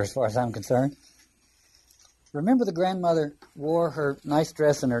literature as far as I'm concerned. Remember, the grandmother wore her nice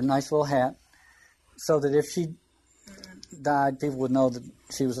dress and her nice little hat so that if she died, people would know that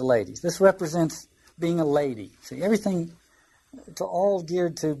she was a lady. This represents being a lady. See, everything to all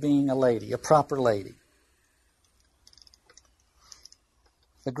geared to being a lady, a proper lady.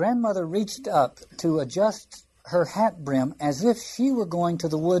 The grandmother reached up to adjust her hat brim as if she were going to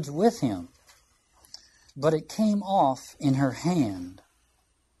the woods with him, but it came off in her hand.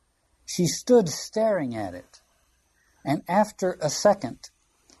 She stood staring at it, and after a second,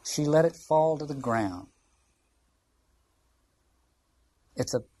 she let it fall to the ground.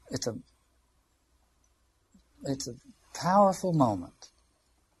 It's a powerful moment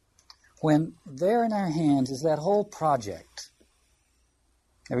when there in our hands is that whole project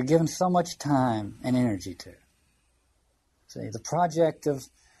that we're given so much time and energy to. See, the project of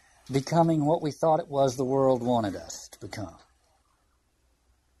becoming what we thought it was the world wanted us to become.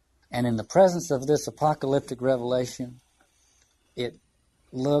 And in the presence of this apocalyptic revelation, it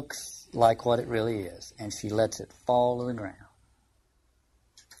looks like what it really is, and she lets it fall to the ground.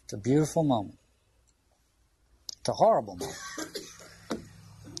 It's a beautiful moment. It's a horrible moment.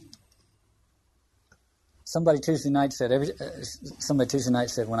 Somebody Tuesday night said,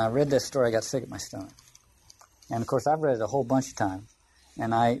 when I read this story, I got sick at my stomach. And of course, I've read it a whole bunch of times,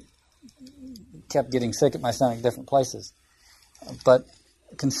 and I kept getting sick at my stomach in different places. But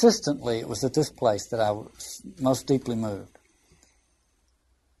consistently, it was at this place that I was most deeply moved.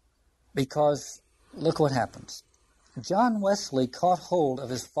 Because look what happens. John Wesley caught hold of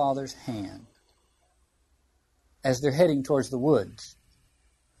his father's hand as they're heading towards the woods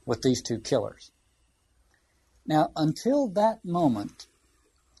with these two killers. Now, until that moment,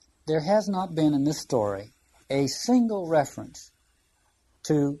 there has not been in this story a single reference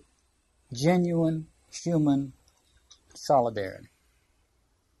to genuine human solidarity.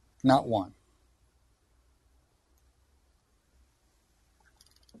 Not one.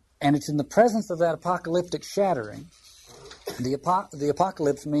 And it's in the presence of that apocalyptic shattering. The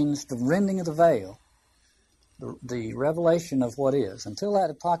apocalypse means the rending of the veil, the revelation of what is. Until that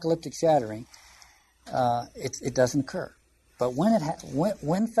apocalyptic shattering, it doesn't occur. But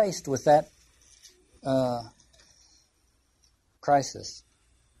when faced with that crisis,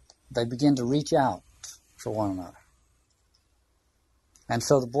 they begin to reach out for one another. And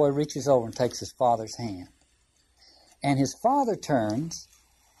so the boy reaches over and takes his father's hand. And his father turns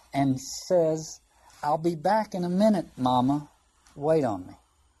and says, "I'll be back in a minute, Mama. Wait on me."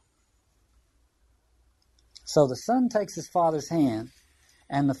 So the son takes his father's hand,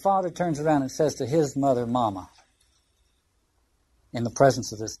 and the father turns around and says to his mother, "Mama," in the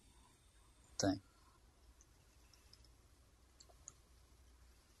presence of this thing.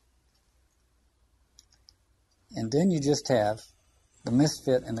 And then you just have the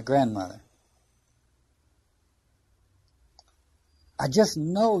misfit and the grandmother. "I just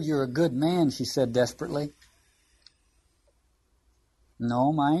know you're a good man," she said desperately.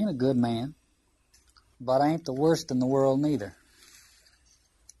 "No, I ain't a good man, but I ain't the worst in the world neither.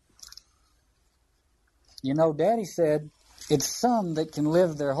 You know, Daddy said it's some that can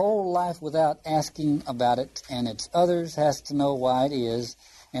live their whole life without asking about it, and it's others has to know why it is.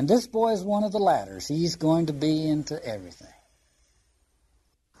 And this boy is one of the latters. He's going to be into everything."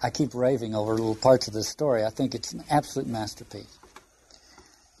 I keep raving over little parts of this story. I think it's an absolute masterpiece.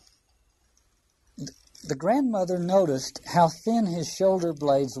 The grandmother noticed how thin his shoulder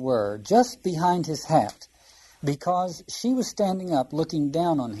blades were just behind his hat because she was standing up looking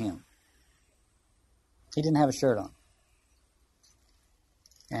down on him. He didn't have a shirt on.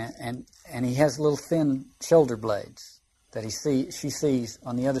 And he has little thin shoulder blades that she sees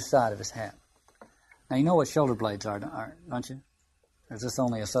on the other side of his hat. Now, you know what shoulder blades are, don't you? Or is this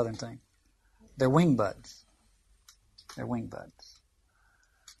only a southern thing? They're wing buds. They're wing buds.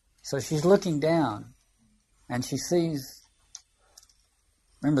 So she's looking down, and she sees,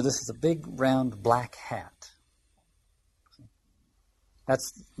 remember, this is a big, round, black hat.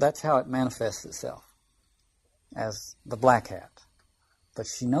 That's how it manifests itself, as the black hat. But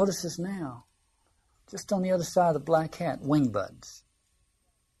she notices now, just on the other side of the black hat, wing buds.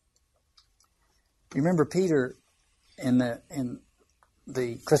 You remember Peter in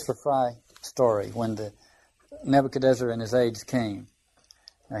the Christopher Fry story, when the Nebuchadnezzar and his aides came.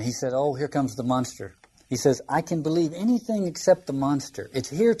 He said, "Oh, here comes the monster." He says, "I can believe anything except the monster. It's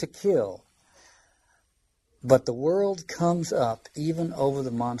here to kill. But the world comes up even over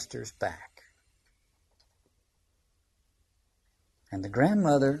the monster's back." And the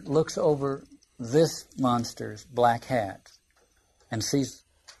grandmother looks over this monster's black hat and sees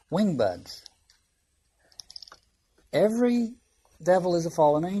wing buds. Every devil is a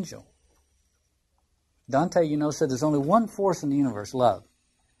fallen angel. Dante, said there's only one force in the universe, love.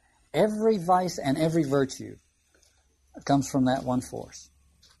 Every vice and every virtue comes from that one force.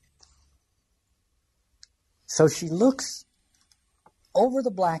 So she looks over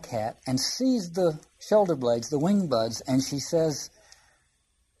the black hat and sees the shoulder blades, the wing buds, and she says,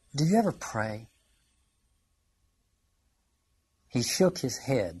 "Do you ever pray?" He shook his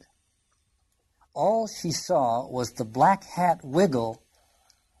head. All she saw was the black hat wiggle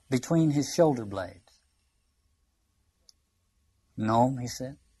between his shoulder blades. "No," he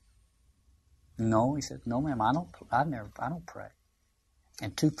said. "No," he said. "No, ma'am, I don't pray."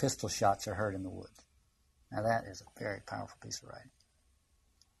 And 2 pistol shots are heard in the woods. Now that is a very powerful piece of writing.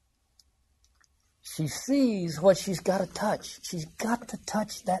 She sees what she's got to touch. She's got to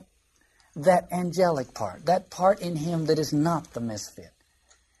touch that angelic part, that part in him that is not the misfit.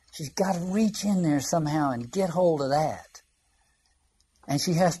 She's got to reach in there somehow and get hold of that. And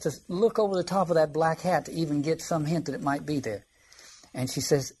she has to look over the top of that black hat to even get some hint that it might be there. And she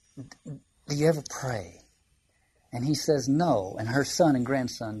says, "Do you ever pray?" And he says no, and her son and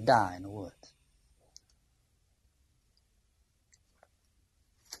grandson die in the woods.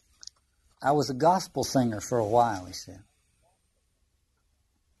 "I was a gospel singer for a while," he said.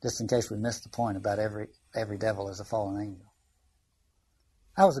 Just in case we missed the point about every devil is a fallen angel.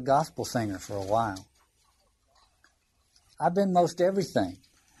 "I was a gospel singer for a while. I've been most everything.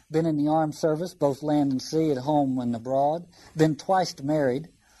 Been in the armed service, both land and sea, at home and abroad. Been twice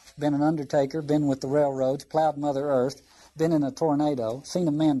married. Been an undertaker. Been with the railroads. Plowed Mother Earth. Been in a tornado. Seen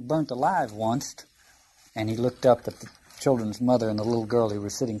a man burnt alive once." And he looked up at the children's mother and the little girl who were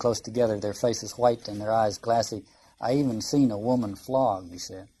sitting close together, their faces white and their eyes glassy. "I even seen a woman flogged," he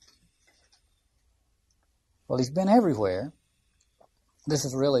said. Well, he's been everywhere. This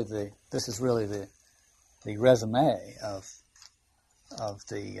is really the resume of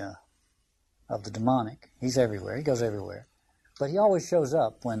the demonic. He's everywhere. He goes everywhere, but he always shows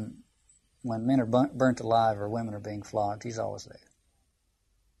up when men are burnt alive or women are being flogged. He's always there.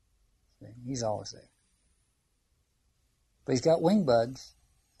 See? He's always there. But he's got wing buds,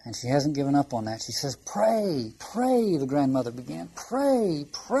 and she hasn't given up on that. She says, "Pray, pray," the grandmother began. "Pray,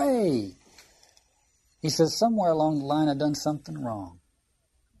 pray." He says, "Somewhere along the line I done something wrong."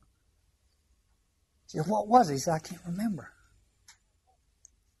 She said, "What was it?" He said, "I can't remember."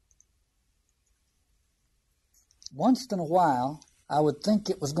 Once in a while, I would think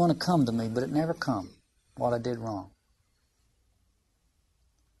it was going to come to me, but it never come, what I did wrong.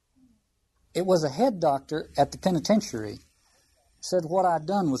 It was a head doctor at the penitentiary said what I'd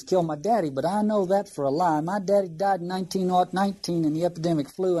done was kill my daddy, but I know that for a lie. My daddy died in 1919 in the epidemic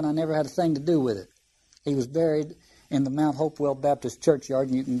flu, and I never had a thing to do with it. He was buried in the Mount Hopewell Baptist Churchyard,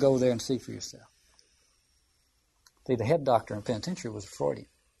 and you can go there and see for yourself. See, the head doctor in the penitentiary was a Freudian.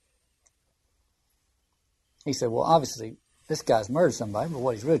 He said, well, obviously, this guy's murdered somebody, but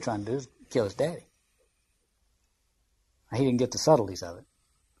what he's really trying to do is kill his daddy. He didn't get the subtleties of it,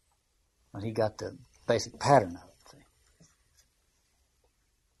 but he got the basic pattern of it. See?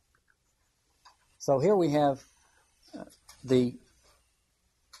 So here we have the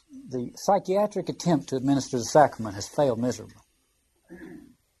psychiatric attempt to administer the sacrament has failed miserably.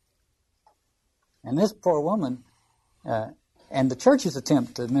 And this poor woman, and the church's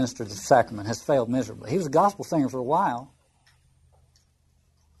attempt to administer the sacrament has failed miserably. He was a gospel singer for a while,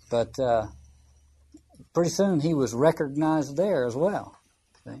 but pretty soon he was recognized there as well.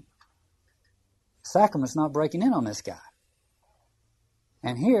 See? Sacrament's not breaking in on this guy.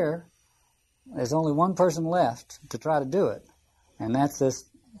 And here, there's only one person left to try to do it, and that's this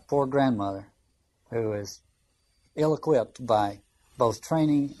poor grandmother who is ill-equipped by both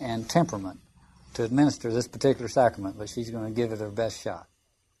training and temperament to administer this particular sacrament, but she's going to give it her best shot.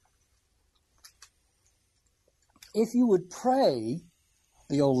 If you would pray,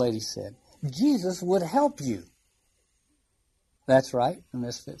 the old lady said, Jesus would help you. That's right, the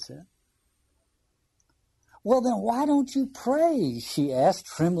misfit said. Well, then why don't you pray? She asked,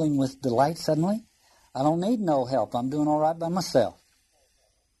 trembling with delight suddenly. I don't need no help. I'm doing all right by myself.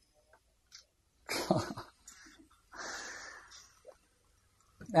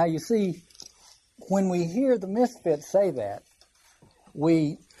 Now, you see, when we hear the misfit say that,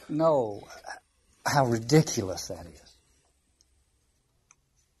 we know how ridiculous that is.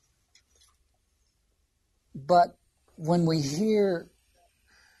 But when we hear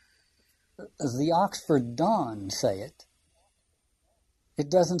the Oxford Don say it, it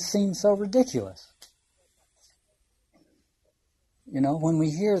doesn't seem so ridiculous. You know, when we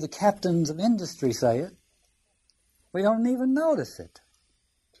hear the captains of industry say it, we don't even notice it.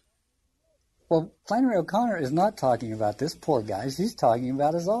 Well, Flannery O'Connor is not talking about this poor guy. She's talking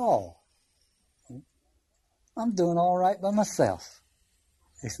about us all. I'm doing all right by myself,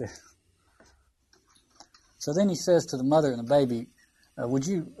 he says. So then he says to the mother and the baby, would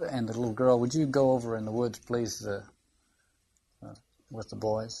you, and the little girl, would you go over in the woods, please, with the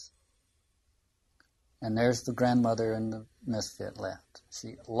boys? And there's the grandmother and the misfit left.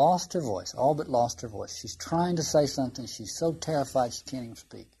 She lost her voice, all but lost her voice. She's trying to say something. She's so terrified she can't even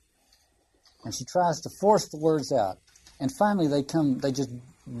speak. And she tries to force the words out. And finally they just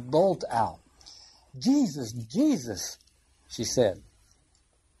bolt out. Jesus, Jesus, she said.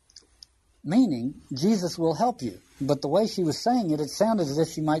 Meaning, Jesus will help you. But the way she was saying it, it sounded as if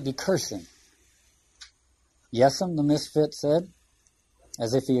she might be cursing. Yes'm, the misfit said,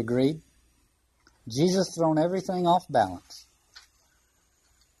 as if he agreed. Jesus thrown everything off balance.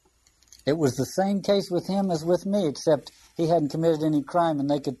 It was the same case with him as with me, except he hadn't committed any crime and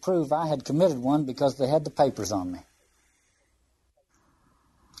they could prove I had committed one because they had the papers on me.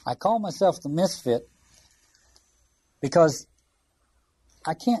 I call myself the misfit because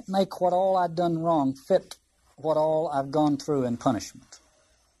I can't make what all I've done wrong fit what all I've gone through in punishment.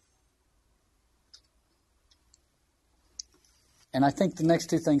 And I think the next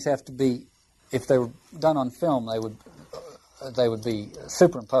two things have to be, if they were done on film, they would be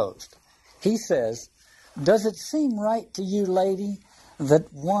superimposed. He says, does it seem right to you, lady,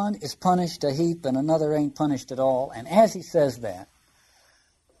 that one is punished a heap and another ain't punished at all? And as he says that,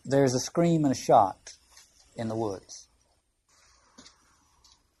 there's a scream and a shot in the woods.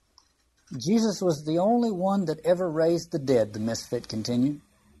 Jesus was the only one that ever raised the dead, the misfit continued,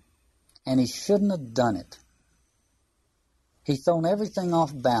 and he shouldn't have done it. He thrown everything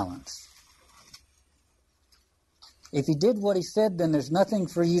off balance. If he did what he said, then there's nothing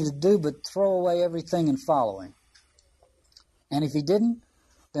for you to do but throw away everything and follow him. And if he didn't,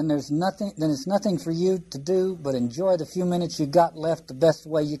 then it's nothing for you to do but enjoy the few minutes you got left the best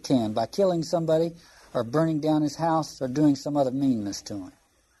way you can, by killing somebody or burning down his house or doing some other meanness to him.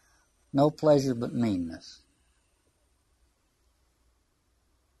 No pleasure but meanness.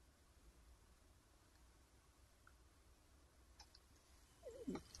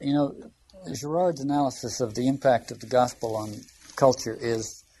 You know, Girard's analysis of the impact of the gospel on culture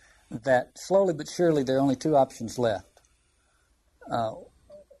is that slowly but surely there are only two options left.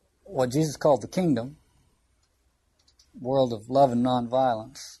 What Jesus called the kingdom, world of love and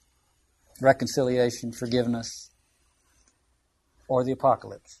nonviolence, reconciliation, forgiveness, or the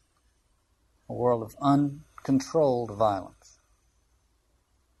apocalypse, a world of uncontrolled violence.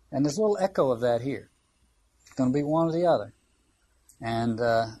 And there's a little echo of that here. It's going to be one or the other. And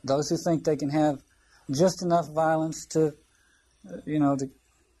those who think they can have just enough violence to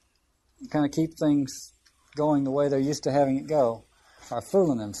kind of keep things going the way they're used to having it go are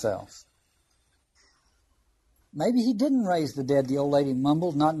fooling themselves. Maybe he didn't raise the dead, the old lady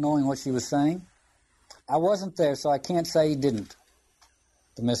mumbled, not knowing what she was saying. I wasn't there, so I can't say he didn't,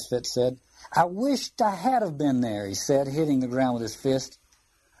 the misfit said. I wished I had have been there, he said, hitting the ground with his fist.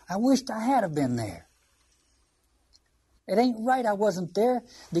 I wished I had have been there. It ain't right I wasn't there,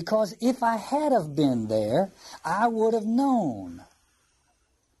 because if I had have been there, I would have known.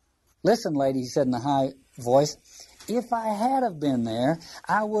 Listen, lady, he said in a high voice, if I had have been there,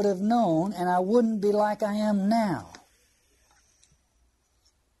 I would have known, and I wouldn't be like I am now.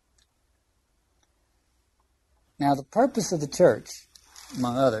 Now, the purpose of the church,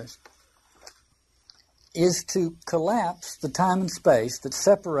 among others, is to collapse the time and space that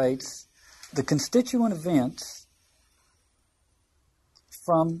separates the constituent events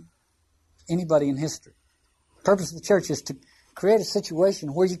from anybody in history. The purpose of the church is to create a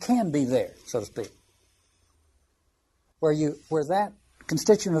situation where you can be there, so to speak. Where that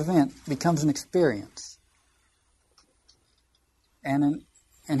constituent event becomes an experience. And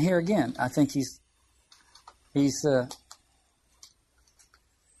here again, I think he's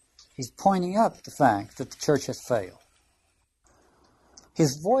pointing up the fact that the church has failed.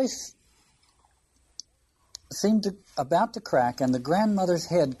 His voice seemed about to crack, and the grandmother's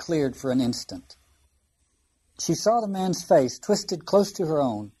head cleared for an instant. She saw the man's face twisted close to her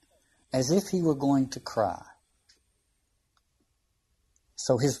own, as if he were going to cry.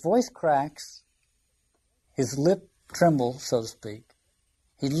 So his voice cracks, his lip trembles, so to speak.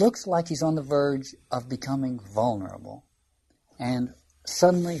 He looks like he's on the verge of becoming vulnerable, and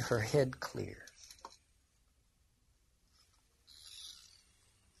suddenly her head clears.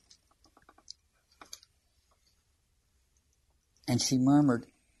 And she murmured,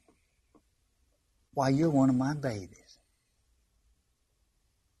 "Why, you're one of my babies.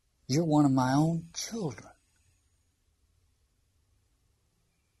 You're one of my own children."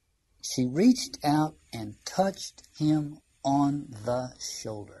 She reached out and touched him on the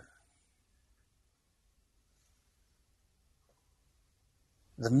shoulder.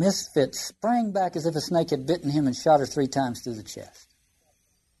 The misfit sprang back as if a snake had bitten him and shot her 3 times through the chest.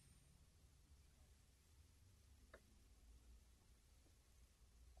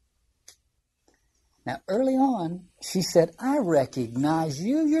 Now, early on, she said, "I recognize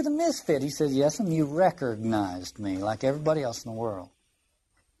you. You're the misfit." He said, "Yes, and you recognized me like everybody else in the world."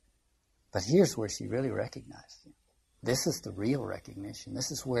 But here's where she really recognized him. This is the real recognition.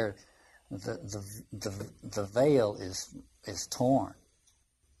 This is where the veil is torn.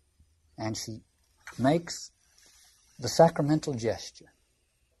 And she makes the sacramental gesture.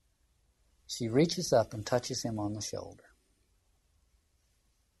 She reaches up and touches him on the shoulder.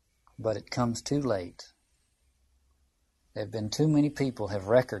 But it comes too late. There have been too many people have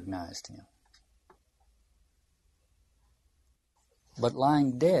recognized him. But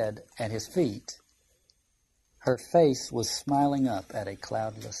lying dead at his feet, her face was smiling up at a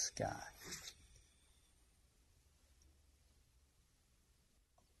cloudless sky.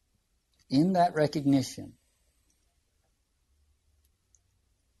 In that recognition,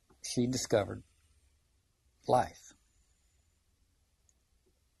 she discovered life.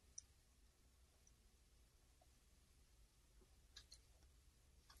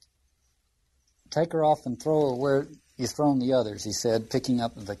 "Take her off and throw her where you've thrown the others," he said, picking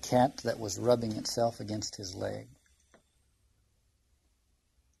up the cat that was rubbing itself against his leg.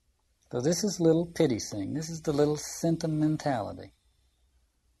 So this is little pity sing. This is the little sentimentality.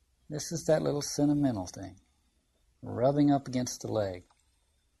 This is that little sentimental thing, rubbing up against the leg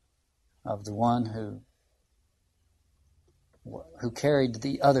of the one who carried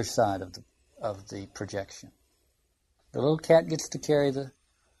the other side of the projection. The little cat gets to carry the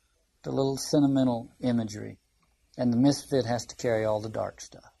little sentimental imagery, and the misfit has to carry all the dark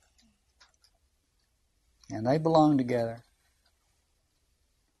stuff. And they belong together.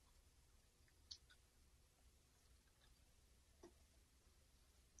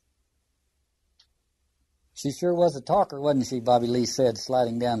 She sure was a talker, wasn't she, Bobby Lee said,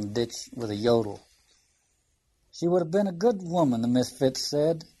 sliding down the ditch with a yodel. She would have been a good woman, the misfit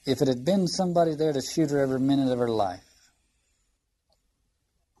said, if it had been somebody there to shoot her every minute of her life.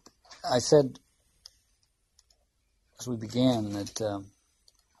 I said, as we began, that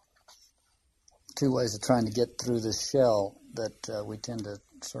 2 ways of trying to get through this shell that we tend to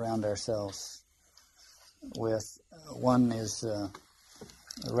surround ourselves with. One is a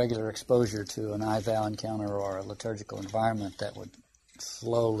regular exposure to an I-vow encounter or a liturgical environment that would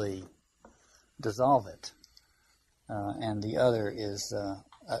slowly dissolve it. And the other is a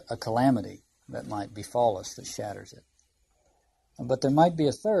calamity that might befall us that shatters it. But there might be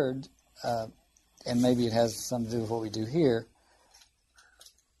a third, and maybe it has something to do with what we do here,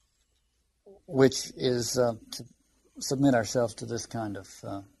 which is to submit ourselves to this kind of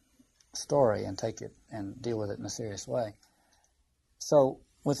story and take it and deal with it in a serious way. So,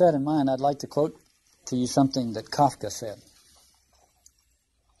 with that in mind, I'd like to quote to you something that Kafka said.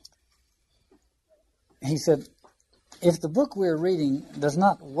 He said, "If the book we're reading does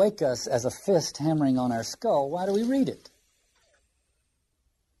not wake us as a fist hammering on our skull, why do we read it?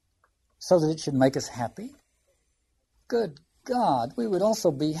 So that it should make us happy? Good God, we would also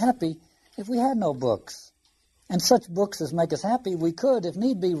be happy if we had no books. And such books as make us happy we could, if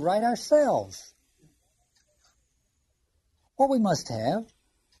need be, write ourselves. What we must have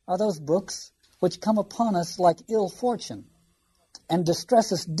are those books which come upon us like ill fortune and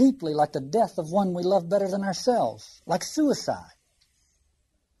distress us deeply like the death of one we love better than ourselves, like suicide.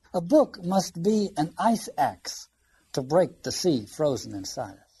 A book must be an ice axe to break the sea frozen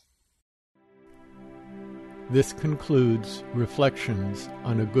inside us." This concludes Reflections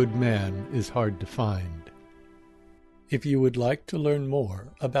on a Good Man is Hard to Find. If you would like to learn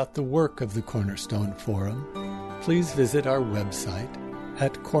more about the work of the Cornerstone Forum, please visit our website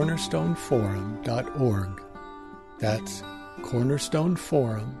at cornerstoneforum.org. That's Cornerstone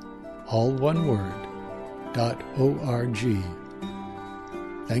Forum, all one word,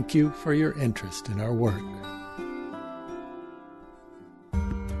 Thank you for your interest in our work.